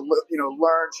booth and to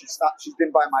learn. She's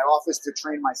been by my office to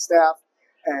train my staff,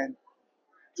 and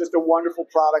just a wonderful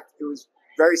product. It was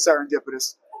very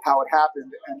serendipitous how it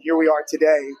happened. And here we are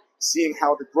today, seeing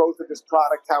how the growth of this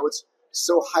product, how it's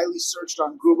so highly searched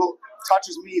on Google,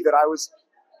 touches me that I was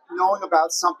knowing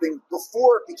about something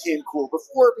before it became cool,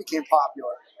 before it became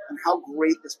popular, and how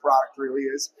great this product really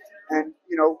is. And,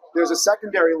 there's a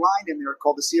secondary line in there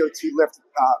called the CO2 Lift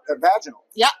Vaginal.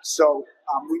 Yeah. So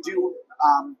we do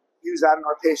use that in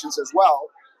our patients as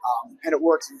well. And it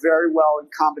works very well in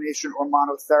combination or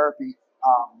monotherapy.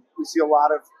 We see a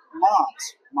lot of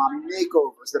mommy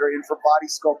makeovers that are in for body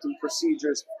sculpting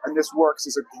procedures. And this works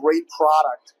as a great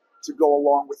product to go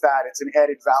along with that. It's an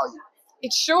added value.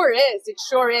 It sure is. It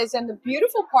sure is. And the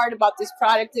beautiful part about this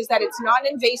product is that it's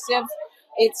non-invasive,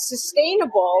 it's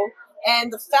sustainable,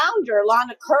 and the founder,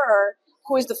 Lana Kerr,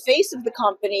 who is the face of the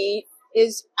company,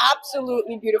 is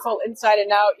absolutely beautiful inside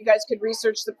and out. You guys could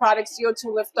research the product,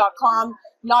 co2lift.com.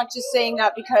 Not just saying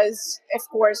that because, of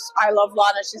course, I love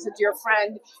Lana. She's a dear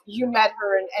friend. You met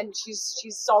her, and she's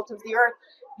salt of the earth.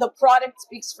 The product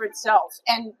speaks for itself,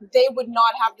 and they would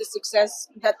not have the success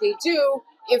that they do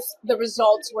if the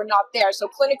results were not there. So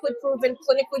clinically proven,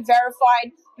 clinically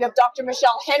verified. We have Dr.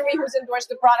 Michelle Henry, who's endorsed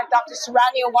the product, Dr.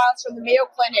 Serrania Wilds from the Mayo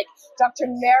Clinic, Dr.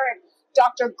 Merrick,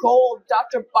 Dr. Gold,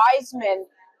 Dr. Beisman.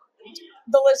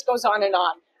 The list goes on and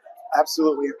on.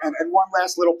 Absolutely. And one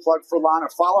last little plug for Lana.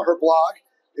 Follow her blog.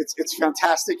 It's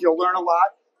fantastic. You'll learn a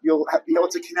lot. You'll be able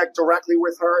to connect directly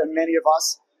with her and many of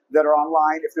us that are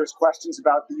online if there's questions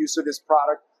about the use of this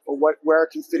product or where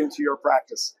it can fit into your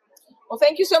practice. Well,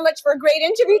 thank you so much for a great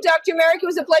interview, Dr. Merrick. It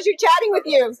was a pleasure chatting with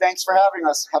you. Thanks for having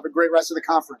us. Have a great rest of the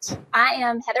conference. I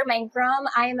am Heather Mangrum.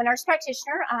 I am a nurse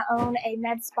practitioner. I own a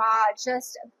med spa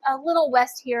just a little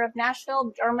west here of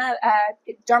Nashville,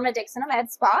 Derma Dixon, a med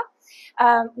spa.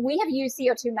 We have used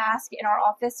CO2 mask in our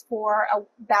office for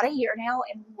about a year now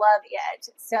and love it.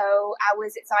 So I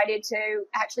was excited to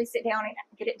actually sit down and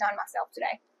get it done myself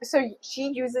today. So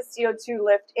she uses CO2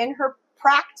 Lift in her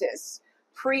practice,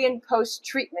 pre and post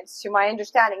treatments, to my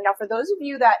understanding. Now, for those of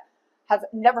you that have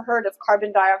never heard of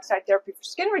carbon dioxide therapy for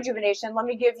skin rejuvenation, let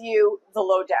me give you the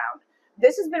lowdown.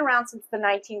 This has been around since the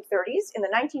 1930s. In the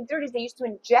 1930s, they used to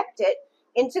inject it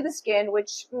into the skin,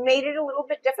 which made it a little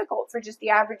bit difficult for just the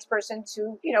average person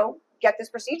to, get this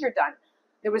procedure done.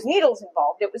 There was needles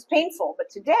involved. It was painful. But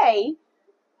today,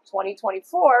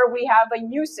 2024, we have a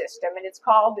new system, and it's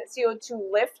called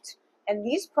CO2 Lift. And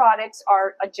these products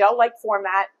are a gel-like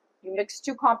format. You mix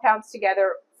two compounds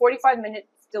together, 45 minutes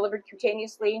delivered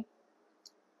cutaneously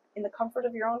in the comfort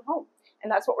of your own home.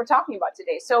 And that's what we're talking about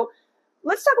today. So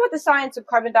let's talk about the science of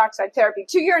carbon dioxide therapy.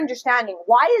 To your understanding,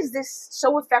 why is this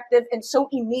so effective and so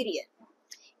immediate?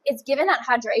 It's given that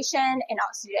hydration and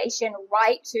oxidation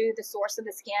right to the source of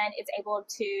the skin. It's able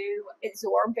to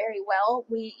absorb very well.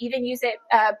 We even use it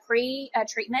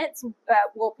pre-treatments.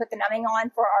 We'll put the numbing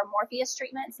on for our Morpheus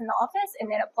treatments in the office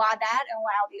and then apply that and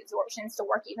allow the absorptions to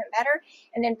work even better.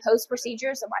 And then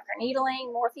post-procedures, so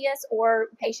microneedling, Morpheus, or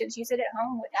patients use it at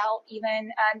home without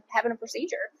even having a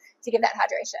procedure to give that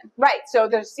hydration. Right. So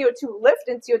there's CO2 Lift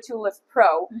and CO2 Lift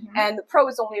Pro. Mm-hmm. And the Pro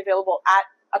is only available at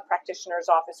a practitioner's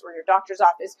office or your doctor's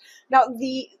office. Now, talk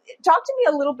to me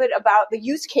a little bit about the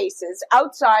use cases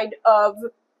outside of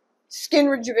skin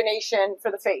rejuvenation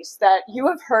for the face that you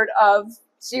have heard of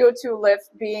CO2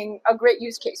 Lift being a great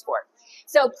use case for.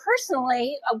 So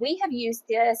personally, we have used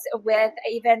this with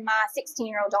even my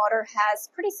 16-year-old daughter has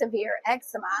pretty severe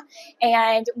eczema.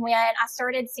 And when I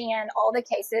started seeing all the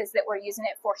cases that were using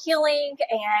it for healing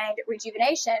and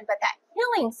rejuvenation, but that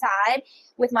healing side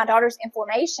with my daughter's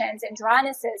inflammations and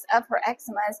drynesses of her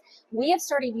eczemas, we have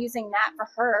started using that for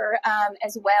her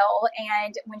as well.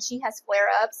 And when she has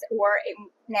flare-ups or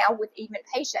now with even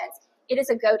patients, it is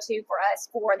a go-to for us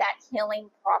for that healing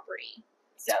property.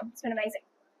 So it's been amazing.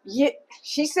 Yeah,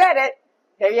 she said it.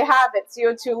 There you have it.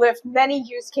 CO2 Lift, many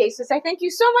use cases. I thank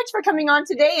you so much for coming on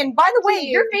today. And by the way,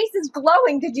 your face is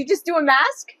glowing. Did you just do a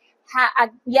mask?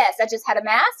 Yes, I just had a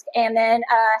mask and then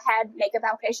had makeup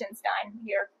applications done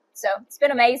here. So it's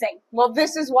been amazing. Well,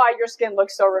 this is why your skin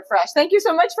looks so refreshed. Thank you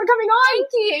so much for coming on. Thank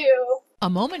you. A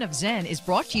Moment of Zen is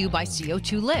brought to you by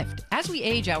CO2 Lift. As we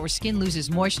age, our skin loses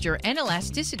moisture and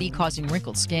elasticity, causing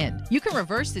wrinkled skin. You can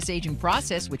reverse this aging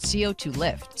process with CO2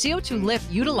 Lift. CO2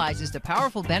 Lift utilizes the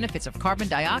powerful benefits of carbon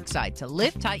dioxide to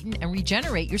lift, tighten, and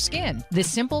regenerate your skin. This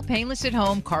simple, painless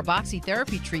at-home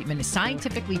carboxytherapy treatment is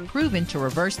scientifically proven to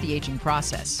reverse the aging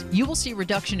process. You will see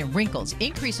reduction in wrinkles,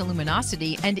 increase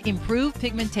luminosity, and improve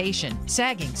pigmentation,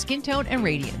 sagging, skin tone, and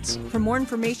radiance. For more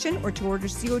information or to order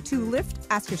CO2 Lift,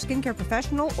 ask your skincare professional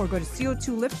or go to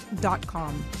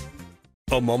co2lift.com.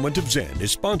 A Moment of Zen is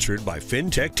sponsored by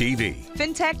FinTech TV.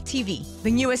 FinTech TV,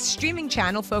 the newest streaming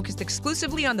channel focused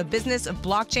exclusively on the business of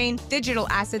blockchain, digital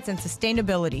assets, and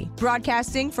sustainability.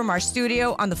 Broadcasting from our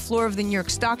studio on the floor of the New York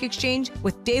Stock Exchange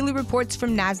with daily reports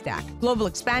from NASDAQ, global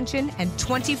expansion, and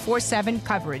 24/7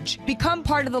 coverage. Become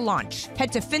part of the launch.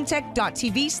 Head to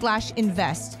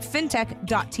fintech.tv/invest.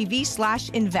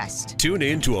 Fintech.tv/invest. Tune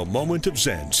in to A Moment of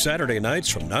Zen Saturday nights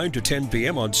from 9 to 10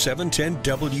 p.m. on 710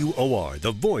 WOR,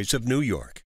 the voice of New York.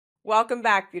 Welcome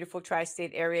back, beautiful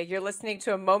tri-state area. You're listening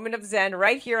to A Moment of Zen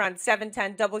right here on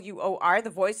 710 WOR,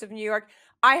 the voice of New York,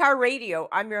 iHeartRadio.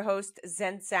 I'm your host,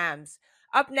 Zen Sams.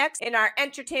 Up next in our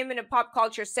entertainment and pop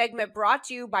culture segment brought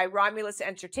to you by Romulus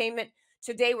Entertainment.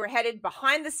 Today we're headed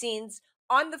behind the scenes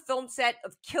on the film set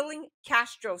of Killing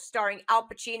Castro starring Al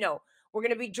Pacino. We're going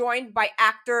to be joined by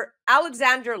actor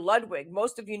Alexander Ludwig.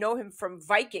 Most of you know him from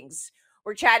Vikings.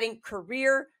 We're chatting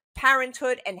career,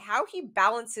 parenthood, and how he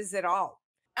balances it all.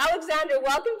 Alexander,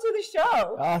 welcome to the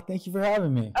show. Thank you for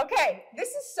having me. Okay, this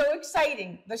is so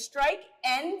exciting. The strike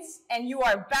ends and you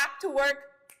are back to work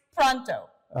pronto.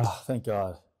 Oh, thank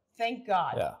God. Thank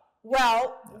God. Yeah.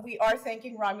 Well, we are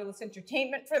thanking Romulus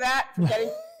Entertainment for that, for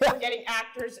getting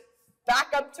actors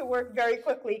back up to work very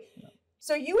quickly. Yeah.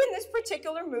 So you in this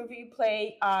particular movie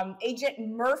play Agent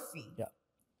Murphy. Yeah.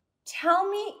 Tell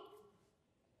me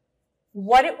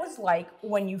what it was like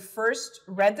when you first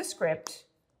read the script,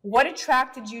 what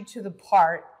attracted you to the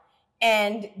part,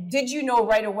 and did you know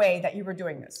right away that you were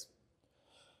doing this?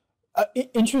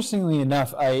 Interestingly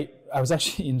enough, I was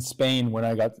actually in Spain when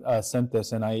I got sent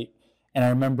this, and I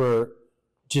remember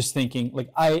just thinking,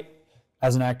 like,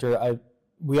 as an actor,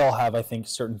 we all have, I think,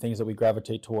 certain things that we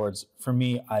gravitate towards. For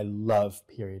me, I love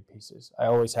period pieces. I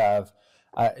always have.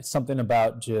 It's something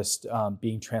about just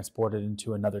being transported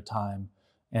into another time.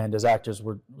 And as actors,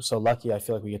 we're so lucky. I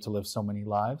feel like we get to live so many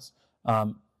lives,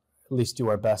 at least do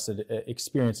our best at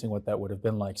experiencing what that would have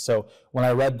been like. So when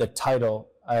I read the title,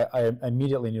 I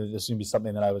immediately knew that this was going to be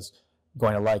something that I was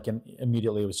going to like. And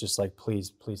immediately it was just like,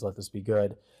 please let this be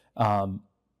good. And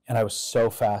I was so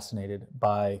fascinated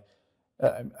by,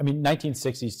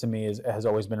 1960s to me has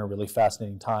always been a really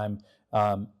fascinating time,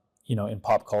 in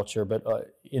pop culture, but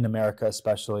in America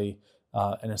especially,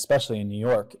 and especially in New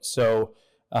York. So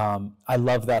I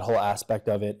love that whole aspect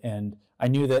of it, and I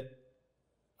knew that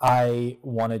I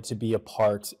wanted to be a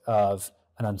part of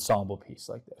an ensemble piece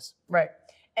like this. Right.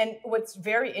 And what's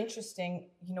very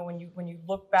interesting, when you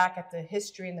look back at the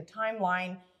history and the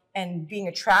timeline and being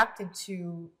attracted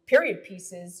to period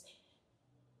pieces,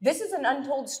 this is an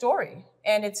untold story,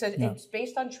 and it's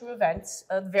based on true events.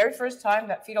 The very first time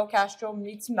that Fidel Castro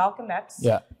meets Malcolm X.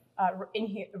 Yeah.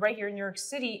 Right here in New York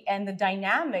City, and the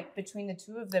dynamic between the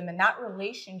two of them and that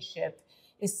relationship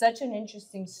is such an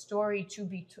interesting story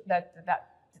that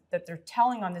they're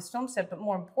telling on this film set. But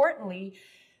more importantly,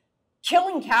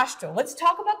 Killing Castro. Let's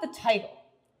talk about the title.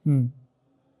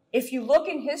 If you look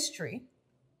in history,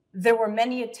 there were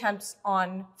many attempts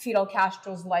on Fidel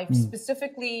Castro's life,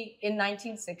 specifically in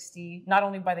 1960, not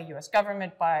only by the U.S.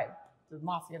 government, by the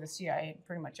mafia, the CIA,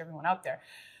 pretty much everyone out there.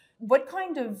 What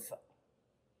kind of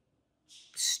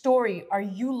story are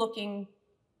you looking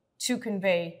to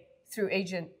convey through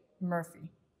Agent Murphy?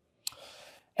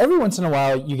 Every once in a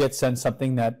while, you get sent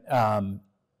something that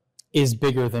is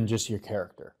bigger than just your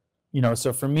character.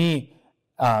 So for me,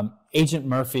 Agent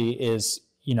Murphy is,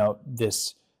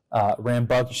 this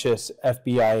rambunctious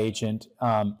FBI agent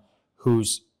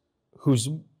who's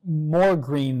more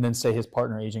green than, say, his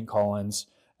partner, Agent Collins,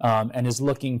 and is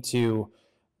looking to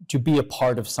be a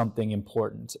part of something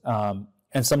important.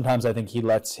 And sometimes I think he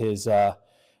lets his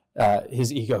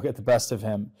ego get the best of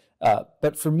him.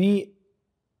 But for me,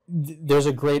 there's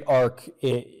a great arc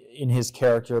in his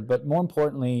character. But more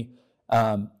importantly,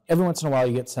 every once in a while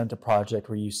you get sent a project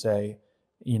where you say,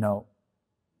 you know,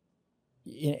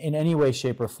 in any way,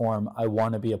 shape, or form, I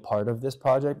want to be a part of this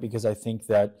project because I think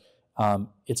that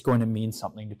it's going to mean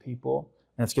something to people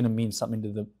and it's going to mean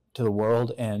something to the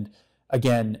world. And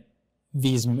again,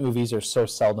 these movies are so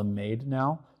seldom made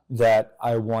now that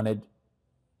I wanted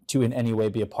to in any way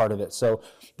be a part of it. So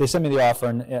they sent me the offer,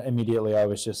 and immediately I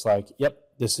was just like, yep,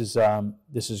 this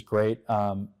is great.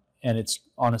 And it's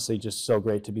honestly just so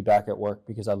great to be back at work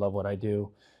because I love what I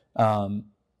do.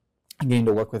 Getting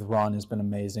to work with Ron has been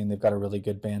amazing. They've got a really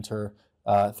good banter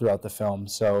throughout the film.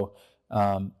 So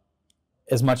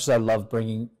as much as I love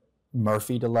bringing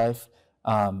Murphy to life,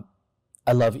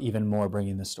 I love even more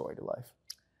bringing the story to life.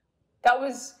 That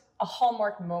was a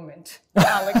hallmark moment,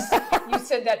 Alex. You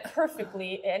said that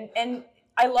perfectly. And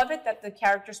I love it that the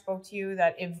character spoke to you,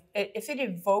 that if it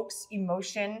evokes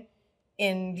emotion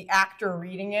in the actor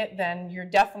reading it, then you're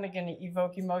definitely going to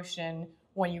evoke emotion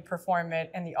when you perform it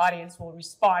and the audience will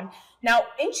respond. Now,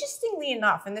 interestingly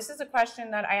enough, and this is a question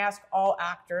that I ask all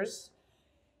actors,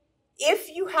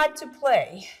 if you had to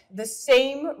play the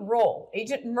same role,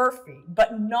 Agent Murphy,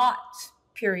 but not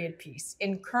period piece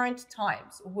in current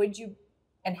times, would you,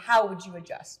 and how would you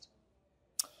adjust?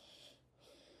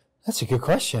 That's a good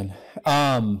question.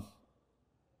 I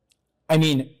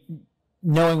mean,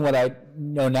 knowing what I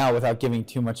know now without giving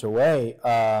too much away,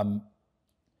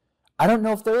 I don't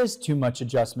know if there is too much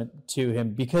adjustment to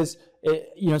him because,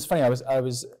 it's funny, I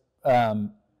was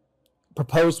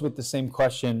proposed with the same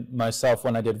question myself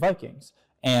when I did Vikings.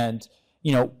 And,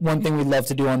 one thing we love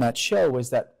to do on that show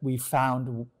was that we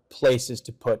found places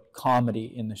to put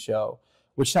comedy in the show,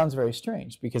 which sounds very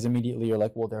strange because immediately you're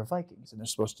like, well, they're Vikings and they're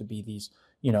supposed to be these,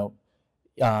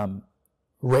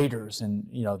 raiders and,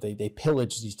 they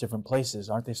pillage these different places.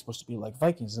 Aren't they supposed to be like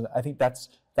Vikings? And I think that's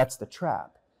the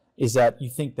trap, is that you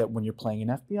think that when you're playing an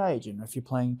FBI agent or if you're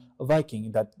playing a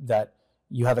Viking, that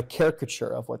you have a caricature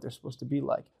of what they're supposed to be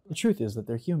like. The truth is that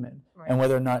they're human. Right. And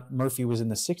whether or not Murphy was in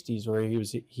the 60s or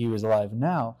he was alive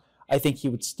now, I think he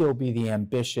would still be the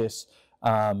ambitious,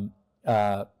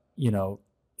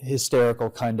 hysterical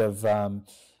kind of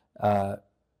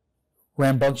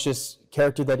rambunctious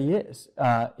character that he is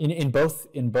in both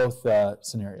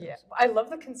scenarios. Yeah, I love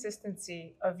the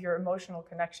consistency of your emotional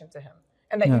connection to him,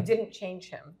 and that you didn't change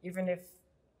him, even if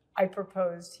I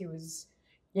proposed he was,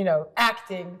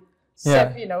 acting,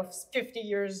 50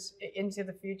 years into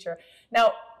the future.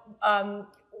 Now,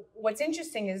 what's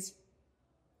interesting is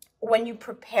when you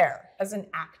prepare as an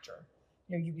actor,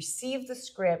 you receive the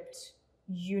script,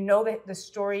 that the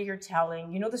story you're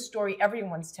telling, the story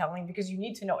everyone's telling, because you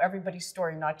need to know everybody's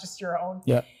story, not just your own.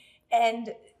 Yeah.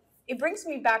 And it brings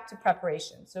me back to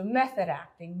preparation. So method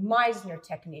acting, Meisner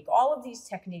technique, all of these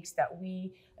techniques that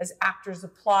we as actors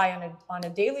apply on a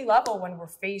daily level when we're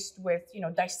faced with,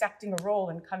 dissecting a role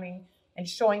and coming and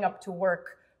showing up to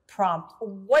work prompt.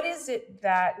 What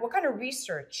kind of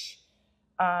research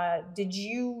did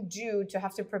you do to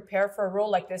have to prepare for a role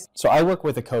like this? So I work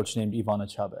with a coach named Ivana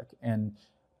Chubbuck, and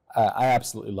I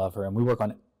absolutely love her. And we work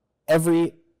on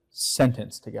every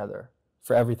sentence together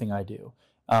for everything I do.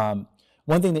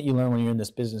 One thing that you learn when you're in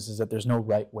this business is that there's no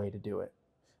right way to do it.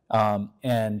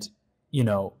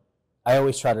 I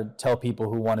always try to tell people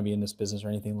who want to be in this business or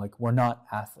anything, like, we're not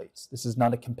athletes. This is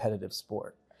not a competitive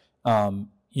sport.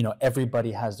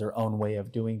 Everybody has their own way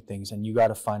of doing things, and you got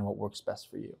to find what works best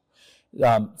for you.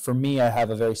 For me, I have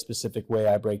a very specific way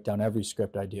I break down every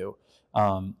script I do.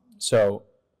 I've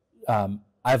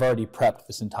already prepped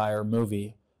this entire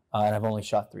movie, and I've only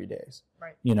shot 3 days.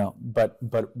 Right.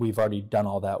 But we've already done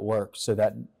all that work so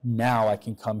that now I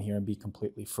can come here and be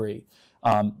completely free.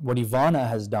 What Ivana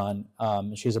has done,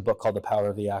 she has a book called The Power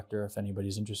of the Actor. If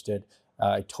anybody's interested,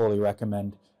 I totally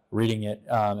recommend reading it.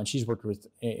 And she's worked with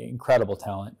incredible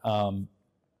talent.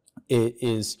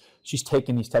 She's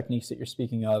taken these techniques that you're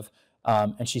speaking of,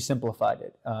 and she simplified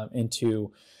it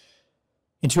into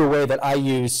a way that I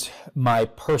use my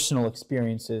personal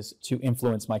experiences to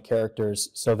influence my characters,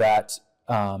 so that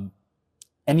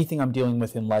anything I'm dealing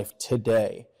with in life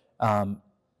today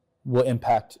will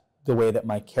impact the way that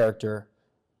my character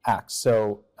acts.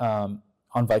 So on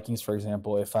Vikings, for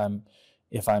example, if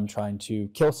I'm trying to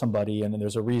kill somebody, and then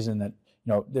there's a reason that,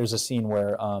 there's a scene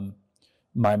where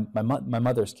my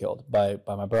mother's killed by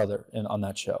my brother on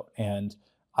that show, and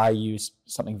I used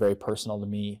something very personal to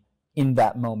me in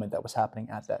that moment that was happening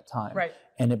at that time. Right.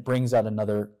 And it brings out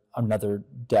another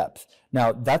depth.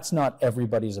 Now, that's not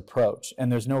everybody's approach,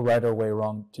 and there's no right or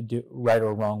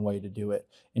wrong way to do it.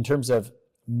 In terms of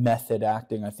method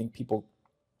acting, I think people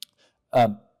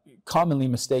commonly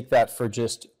mistake that for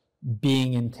just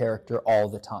being in character all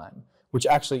the time, which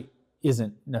actually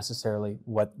isn't necessarily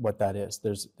what that is.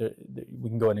 We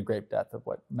can go into great depth of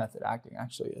what method acting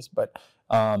actually is, but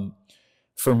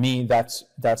for me, that's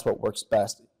what works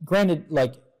best. Granted,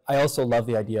 like, I also love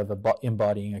the idea of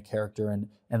embodying a character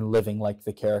and living like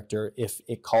the character if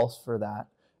it calls for that.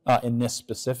 In this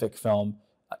specific film,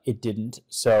 it didn't.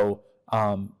 So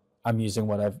I'm using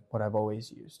what I've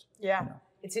always used. Yeah. You know?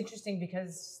 It's interesting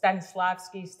because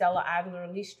Stanislavski, Stella Adler,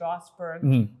 Lee Strasberg,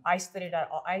 Mm-hmm. I studied at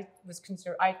all. I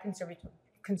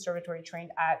conservatory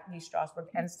trained at Lee Strasberg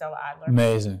and Stella Adler.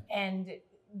 Amazing. And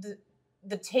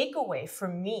the takeaway for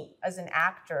me as an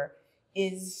actor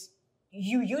is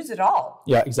you use it all.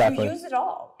 Yeah, exactly. You use it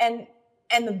all. And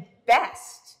the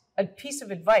best, a piece of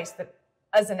advice that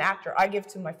as an actor I give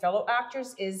to my fellow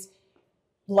actors is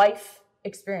life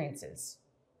experiences.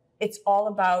 It's all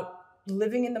about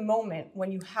living in the moment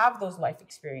when you have those life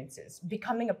experiences,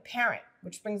 becoming a parent,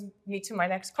 which brings me to my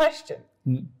next question.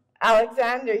 Mm.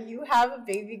 Alexander, you have a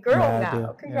baby girl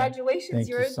now. Congratulations,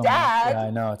 yeah. you're so a dad. Much. Yeah, I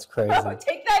know, it's crazy.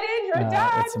 Take that in, you're a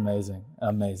dad. It's amazing.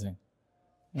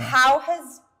 Yeah. How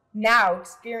has now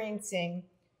experiencing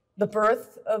the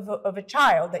birth of a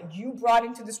child that you brought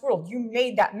into this world, you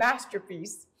made that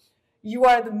masterpiece. You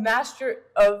are the master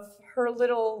of her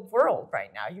little world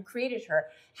right now. You created her.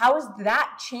 How has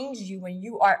that changed you when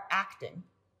you are acting?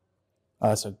 Oh,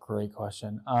 that's a great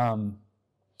question.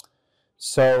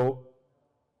 So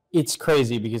it's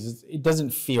crazy because it doesn't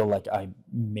feel like I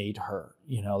made her,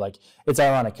 like it's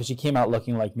ironic because she came out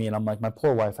looking like me and I'm like, my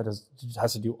poor wife has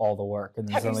to do all the work. And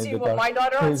have you seen what my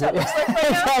daughter on set looks like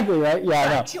right now? Exactly, right? Yeah,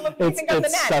 I know. She looks like I'm the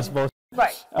nanny. Such bullshit.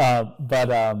 Right.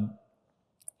 But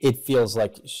it feels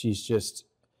like she's just,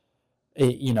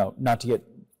 not to get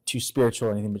too spiritual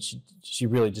or anything, but she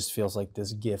really just feels like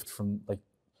this gift from like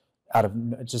out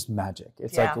of just magic.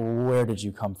 It's like, where did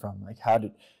you come from? Like, how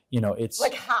did, it's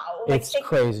like how? It's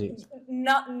crazy.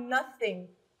 Nothing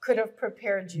could have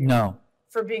prepared you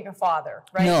for being a father,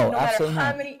 right? No, no matter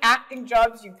how many acting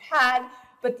jobs you've had,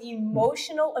 but the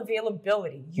emotional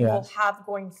availability you will have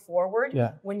going forward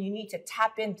when you need to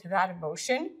tap into that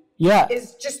emotion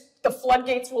is just the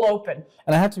floodgates will open.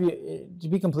 And I have to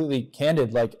be completely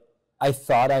candid. Like, I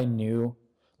thought I knew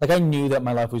that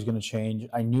my life was going to change.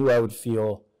 I knew I would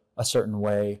feel a certain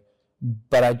way,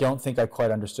 but I don't think I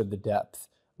quite understood the depth.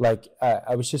 Like,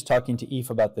 I was just talking to Eve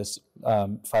about this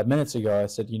 5 minutes ago. I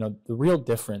said, the real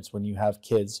difference when you have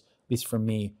kids, at least for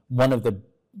me, when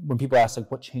people ask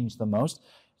like what changed the most,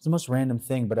 it's the most random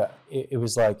thing, but it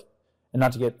was like, and I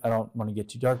don't want to get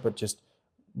too dark, but just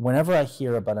whenever I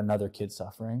hear about another kid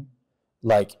suffering,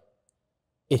 like,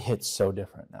 it hits so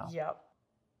different now. Yep.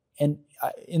 And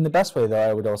in the best way, though,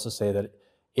 I would also say that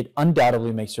it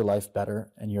undoubtedly makes your life better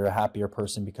and you're a happier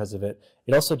person because of it.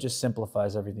 It also just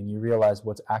simplifies everything. You realize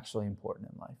what's actually important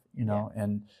in life,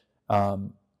 and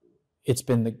it's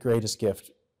been the greatest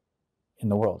gift in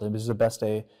the world. It was the best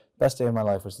day of my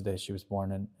life was the day she was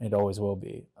born, and it always will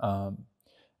be.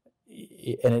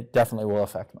 And it definitely will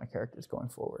affect my characters going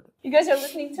forward. You guys are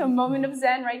listening to A Moment of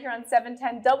Zen right here on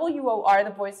 710 WOR, the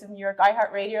voice of New York,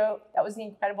 iHeartRadio. That was the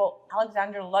incredible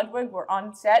Alexander Ludwig. We're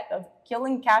on set of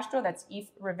Killing Castro. That's Eve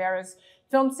Rivera's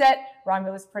film set,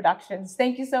 Romulus Productions.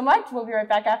 Thank you so much. We'll be right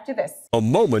back after this. A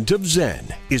Moment of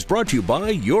Zen is brought to you by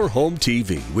Your Home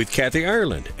TV with Kathy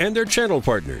Ireland and their channel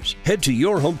partners. Head to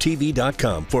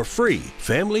yourhometv.com for free,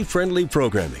 family-friendly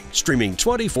programming, streaming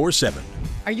 24/7.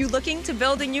 Are you looking to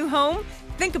build a new home?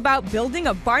 Think about building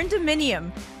a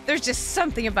barn-dominium. There's just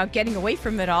something about getting away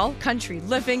from it all. Country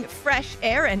living, fresh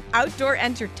air, and outdoor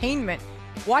entertainment.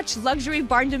 Watch luxury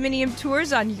barn-dominium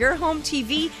tours on Your Home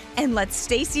TV and let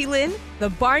Stacy Lynn, the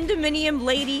barn-dominium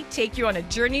lady, take you on a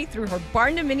journey through her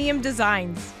barn-dominium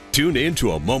designs. Tune in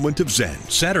to A Moment of Zen,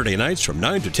 Saturday nights from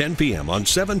 9 to 10 p.m. on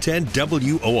 710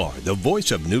 WOR, the voice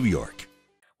of New York.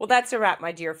 Well, that's a wrap,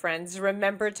 my dear friends.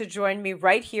 Remember to join me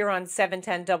right here on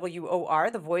 710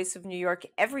 WOR, the voice of New York,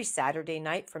 every Saturday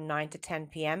night from 9 to 10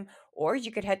 p.m. Or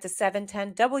you could head to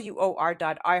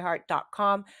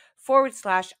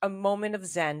 710WOR.iHeart.com/A Moment of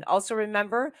Zen. Also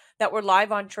remember that we're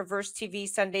live on Traverse TV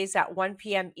Sundays at 1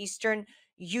 p.m. Eastern,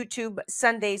 YouTube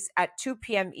Sundays at 2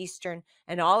 p.m. Eastern,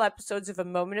 and all episodes of A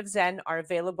Moment of Zen are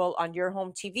available on Your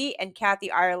Home TV and Kathy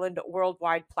Ireland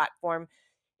worldwide platform.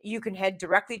 you can head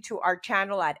directly to our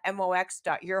channel at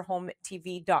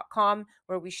mox.yourhometv.com,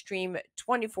 where we stream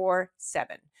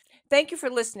 24/7. Thank you for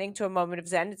listening to A Moment of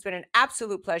Zen. It's been an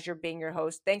absolute pleasure being your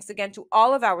host. Thanks again to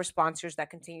all of our sponsors that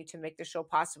continue to make the show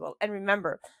possible. And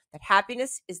remember that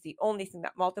happiness is the only thing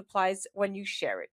that multiplies when you share it.